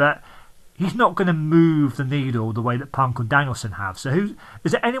acquisition, but he's not going to move the needle the way that Punk and Danielson have. So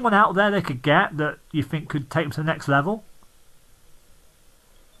is there anyone out there they could get that you think could take them to the next level?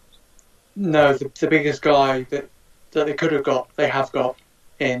 No, the biggest guy that they could have got, they have got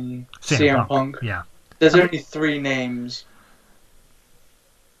in CM Punk. Yeah. There's only 3 names.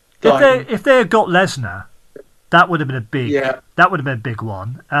 If they had got Lesnar, that would have been a big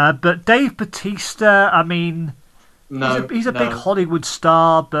one. But Dave Bautista, I mean, he's a big Hollywood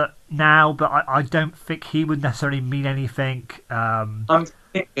star, but I don't think he would necessarily mean anything. I'm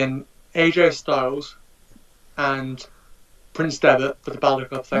thinking AJ Styles and Prince Devitt for the Balor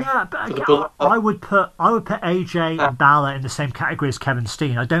Club thing. Yeah, but I would put AJ and Balor in the same category as Kevin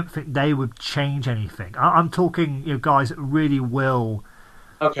Steen. I don't think they would change anything. I'm talking guys that really will.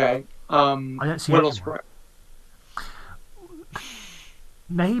 Okay. I don't see Will Ospreay.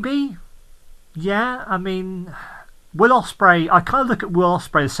 Maybe. Yeah, I mean, Will Ospreay. I kind of look at Will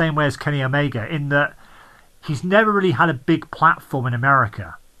Ospreay the same way as Kenny Omega in that he's never really had a big platform in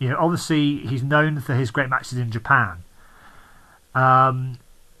America. Obviously he's known for his great matches in Japan. And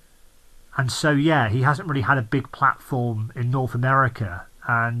so yeah, he hasn't really had a big platform in North America,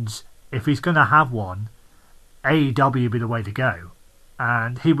 and if he's going to have one, AEW would be the way to go,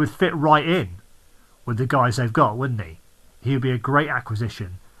 and he would fit right in with the guys they've got, wouldn't he? He would be a great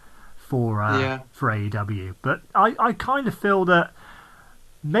acquisition for AEW. But I kind of feel that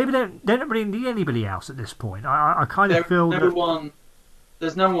maybe they don't really need anybody else at this point. I kind of feel that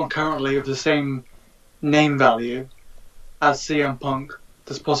there's no one currently of the same name value as CM Punk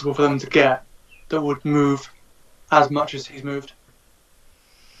that's possible for them to get that would move as much as he's moved.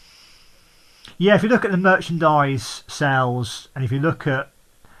 Yeah, if you look at the merchandise sales and if you look at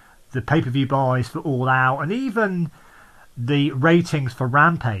the pay-per-view buys for All Out and even the ratings for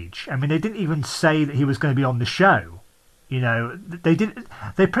Rampage, I mean, they didn't even say that he was going to be on the show. They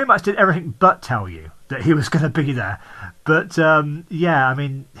pretty much did everything but tell you that he was going to be there. But yeah, I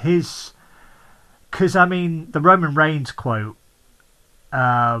mean, because, I mean, the Roman Reigns quote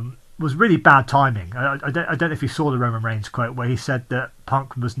was really bad timing. I don't know if you saw the Roman Reigns quote where he said that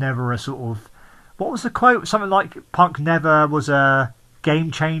Punk was never a sort of... What was the quote? Something like Punk never was a game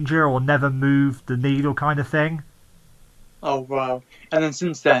changer or never moved the needle kind of thing. Oh, wow. And then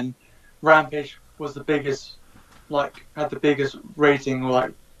since then, Rampage was the biggest, had the biggest rating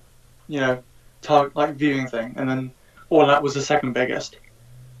or, viewing thing. And then All Out was the second biggest.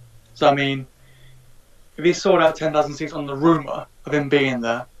 So I mean, if he sold out 10,000 seats on the rumor of him being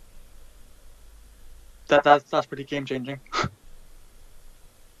there, that's pretty game changing.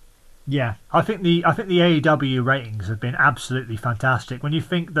 Yeah, I think the AEW ratings have been absolutely fantastic. When you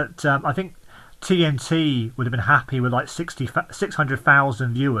think that, I think TNT would have been happy with like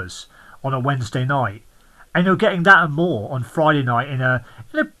 600,000 viewers on a Wednesday night, and you're getting that and more on Friday night in a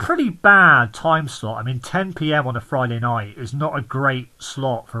pretty bad time slot. I mean, 10 p.m. on a Friday night is not a great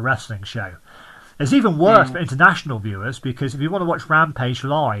slot for a wrestling show. It's even worse for international viewers, because if you want to watch Rampage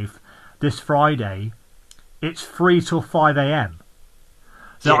live this Friday, it's 3 till 5 a.m.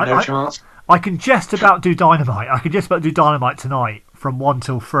 So yeah, no chance. I can just about do Dynamite. I can just about do Dynamite tonight from 1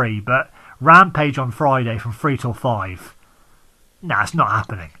 till 3, but Rampage on Friday from 3 till 5. Nah, it's not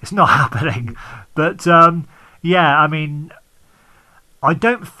happening. It's not happening. But, yeah, I mean, I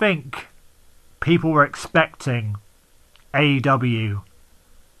don't think people were expecting AEW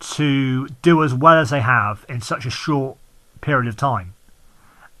to do as well as they have in such a short period of time.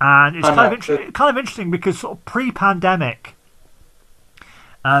 And it's kind of interesting because sort of pre-pandemic,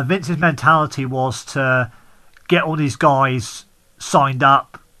 Vince's mentality was to get all these guys signed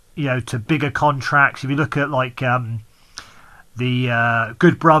up, to bigger contracts. If you look at like the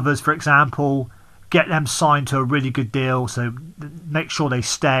Good Brothers, for example, get them signed to a really good deal, so make sure they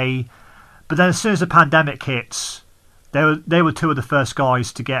stay. But then as soon as the pandemic hits, they were two of the first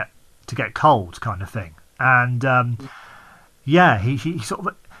guys to get cold, kind of thing. And yeah, he sort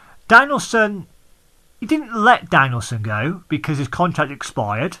of Danielson. He didn't let Danielson go because his contract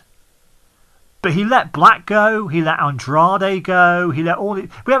expired. But he let Black go. He let Andrade go. He let all. We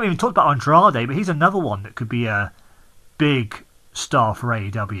haven't even talked about Andrade, but he's another one that could be a big star for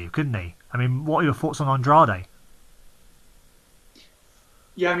AEW, couldn't he? I mean, what are your thoughts on Andrade?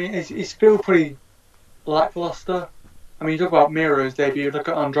 Yeah, I mean, it's still pretty lackluster. I mean, you talk about Miro's debut. Look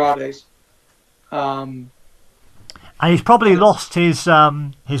at Andrade's. And he's probably lost his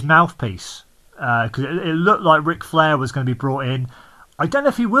mouthpiece. Because it looked like Ric Flair was going to be brought in. I don't know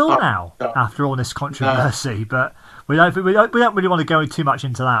if he will now after all this controversy, but we don't really want to go too much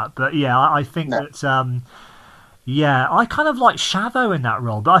into that. But yeah, I think that I kind of like Chavo in that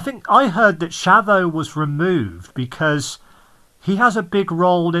role. But I think I heard that Chavo was removed because he has a big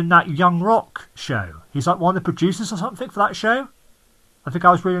role in that Young Rock show. He's like one of the producers or something for that show. I think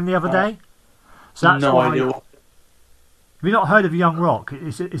I was reading the other day. So that's no idea. Have you not heard of Young Rock?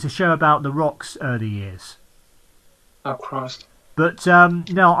 It's a show about the Rock's early years. Oh, Christ. But,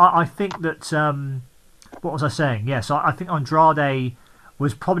 no, I think that... what was I saying? Yes, I think Andrade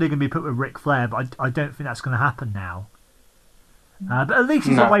was probably going to be put with Ric Flair, but I don't think that's going to happen now. But at least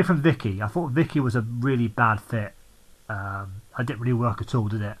he's away from Vicky. I thought Vicky was a really bad fit. I didn't really work at all,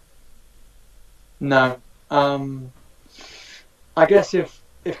 did it? No. I guess if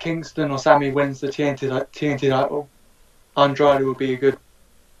Kingston or Sammy wins the TNT title, Andrade would be a good,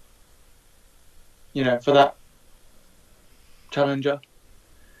 for that challenger.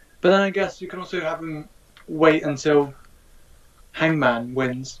 But then I guess you can also have him wait until Hangman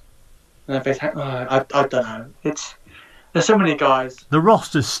wins, and then face I don't know. There's so many guys. The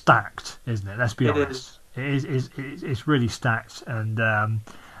roster's stacked, isn't it? Let's be honest. It's really stacked, and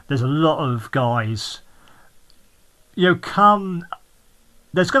there's a lot of guys. There's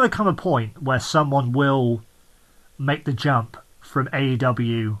going to come a point where someone will make the jump from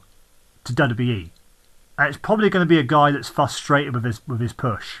AEW to WWE, and it's probably going to be a guy that's frustrated with his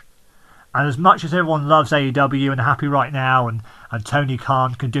push. And as much as everyone loves AEW and are happy right now, and Tony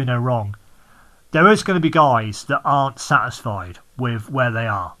Khan can do no wrong, there is going to be guys that aren't satisfied with where they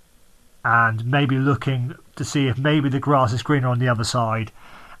are, and maybe looking to see if maybe the grass is greener on the other side,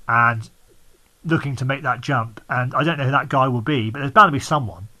 and looking to make that jump. And I don't know who that guy will be, but there's bound to be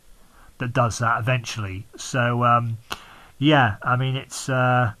someone that does that eventually. So yeah, I mean,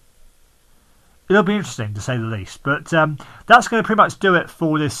 it'll be interesting to say the least. But that's going to pretty much do it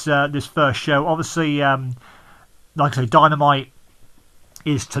for this first show. Obviously, like I say, Dynamite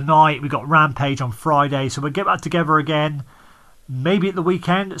is tonight. We've got Rampage on Friday, so we'll get back together again maybe at the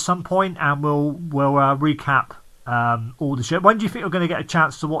weekend at some point, and we'll recap all the shows. When do you think you're going to get a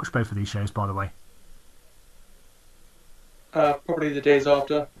chance to watch both of these shows, by the way? Probably the days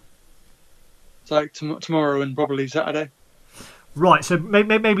after. It's like tomorrow and probably Saturday. Right, so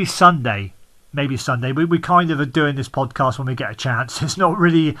maybe Sunday. Maybe Sunday. We kind of are doing this podcast when we get a chance. It's not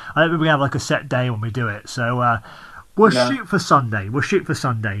really... I don't think we have like a set day when we do it. So we'll shoot for Sunday. And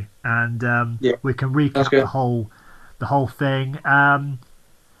we can recap the whole thing.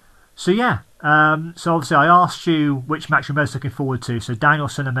 So yeah. So obviously I asked you which match you're most looking forward to. So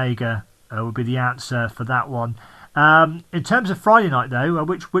Danielson Omega would be the answer for that one. In terms of Friday night, though,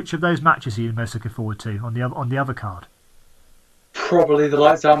 which of those matches are you most looking forward to on the other card? Probably the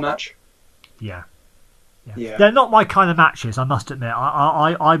lights out match. Yeah. They're not my kind of matches, I must admit.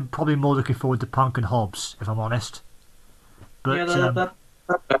 I'm probably more looking forward to Punk and Hobbs, if I'm honest. But,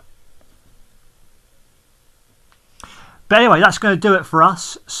 but anyway, that's going to do it for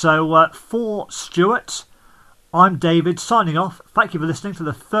us. So for Stuart, I'm David, signing off. Thank you for listening to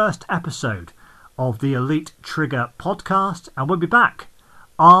the first episode of the Elite Trigger podcast, and we'll be back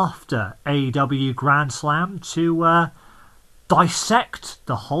after AEW Grand Slam to dissect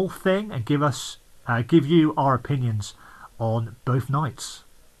the whole thing and give you our opinions on both nights.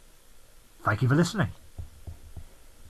 Thank you for listening.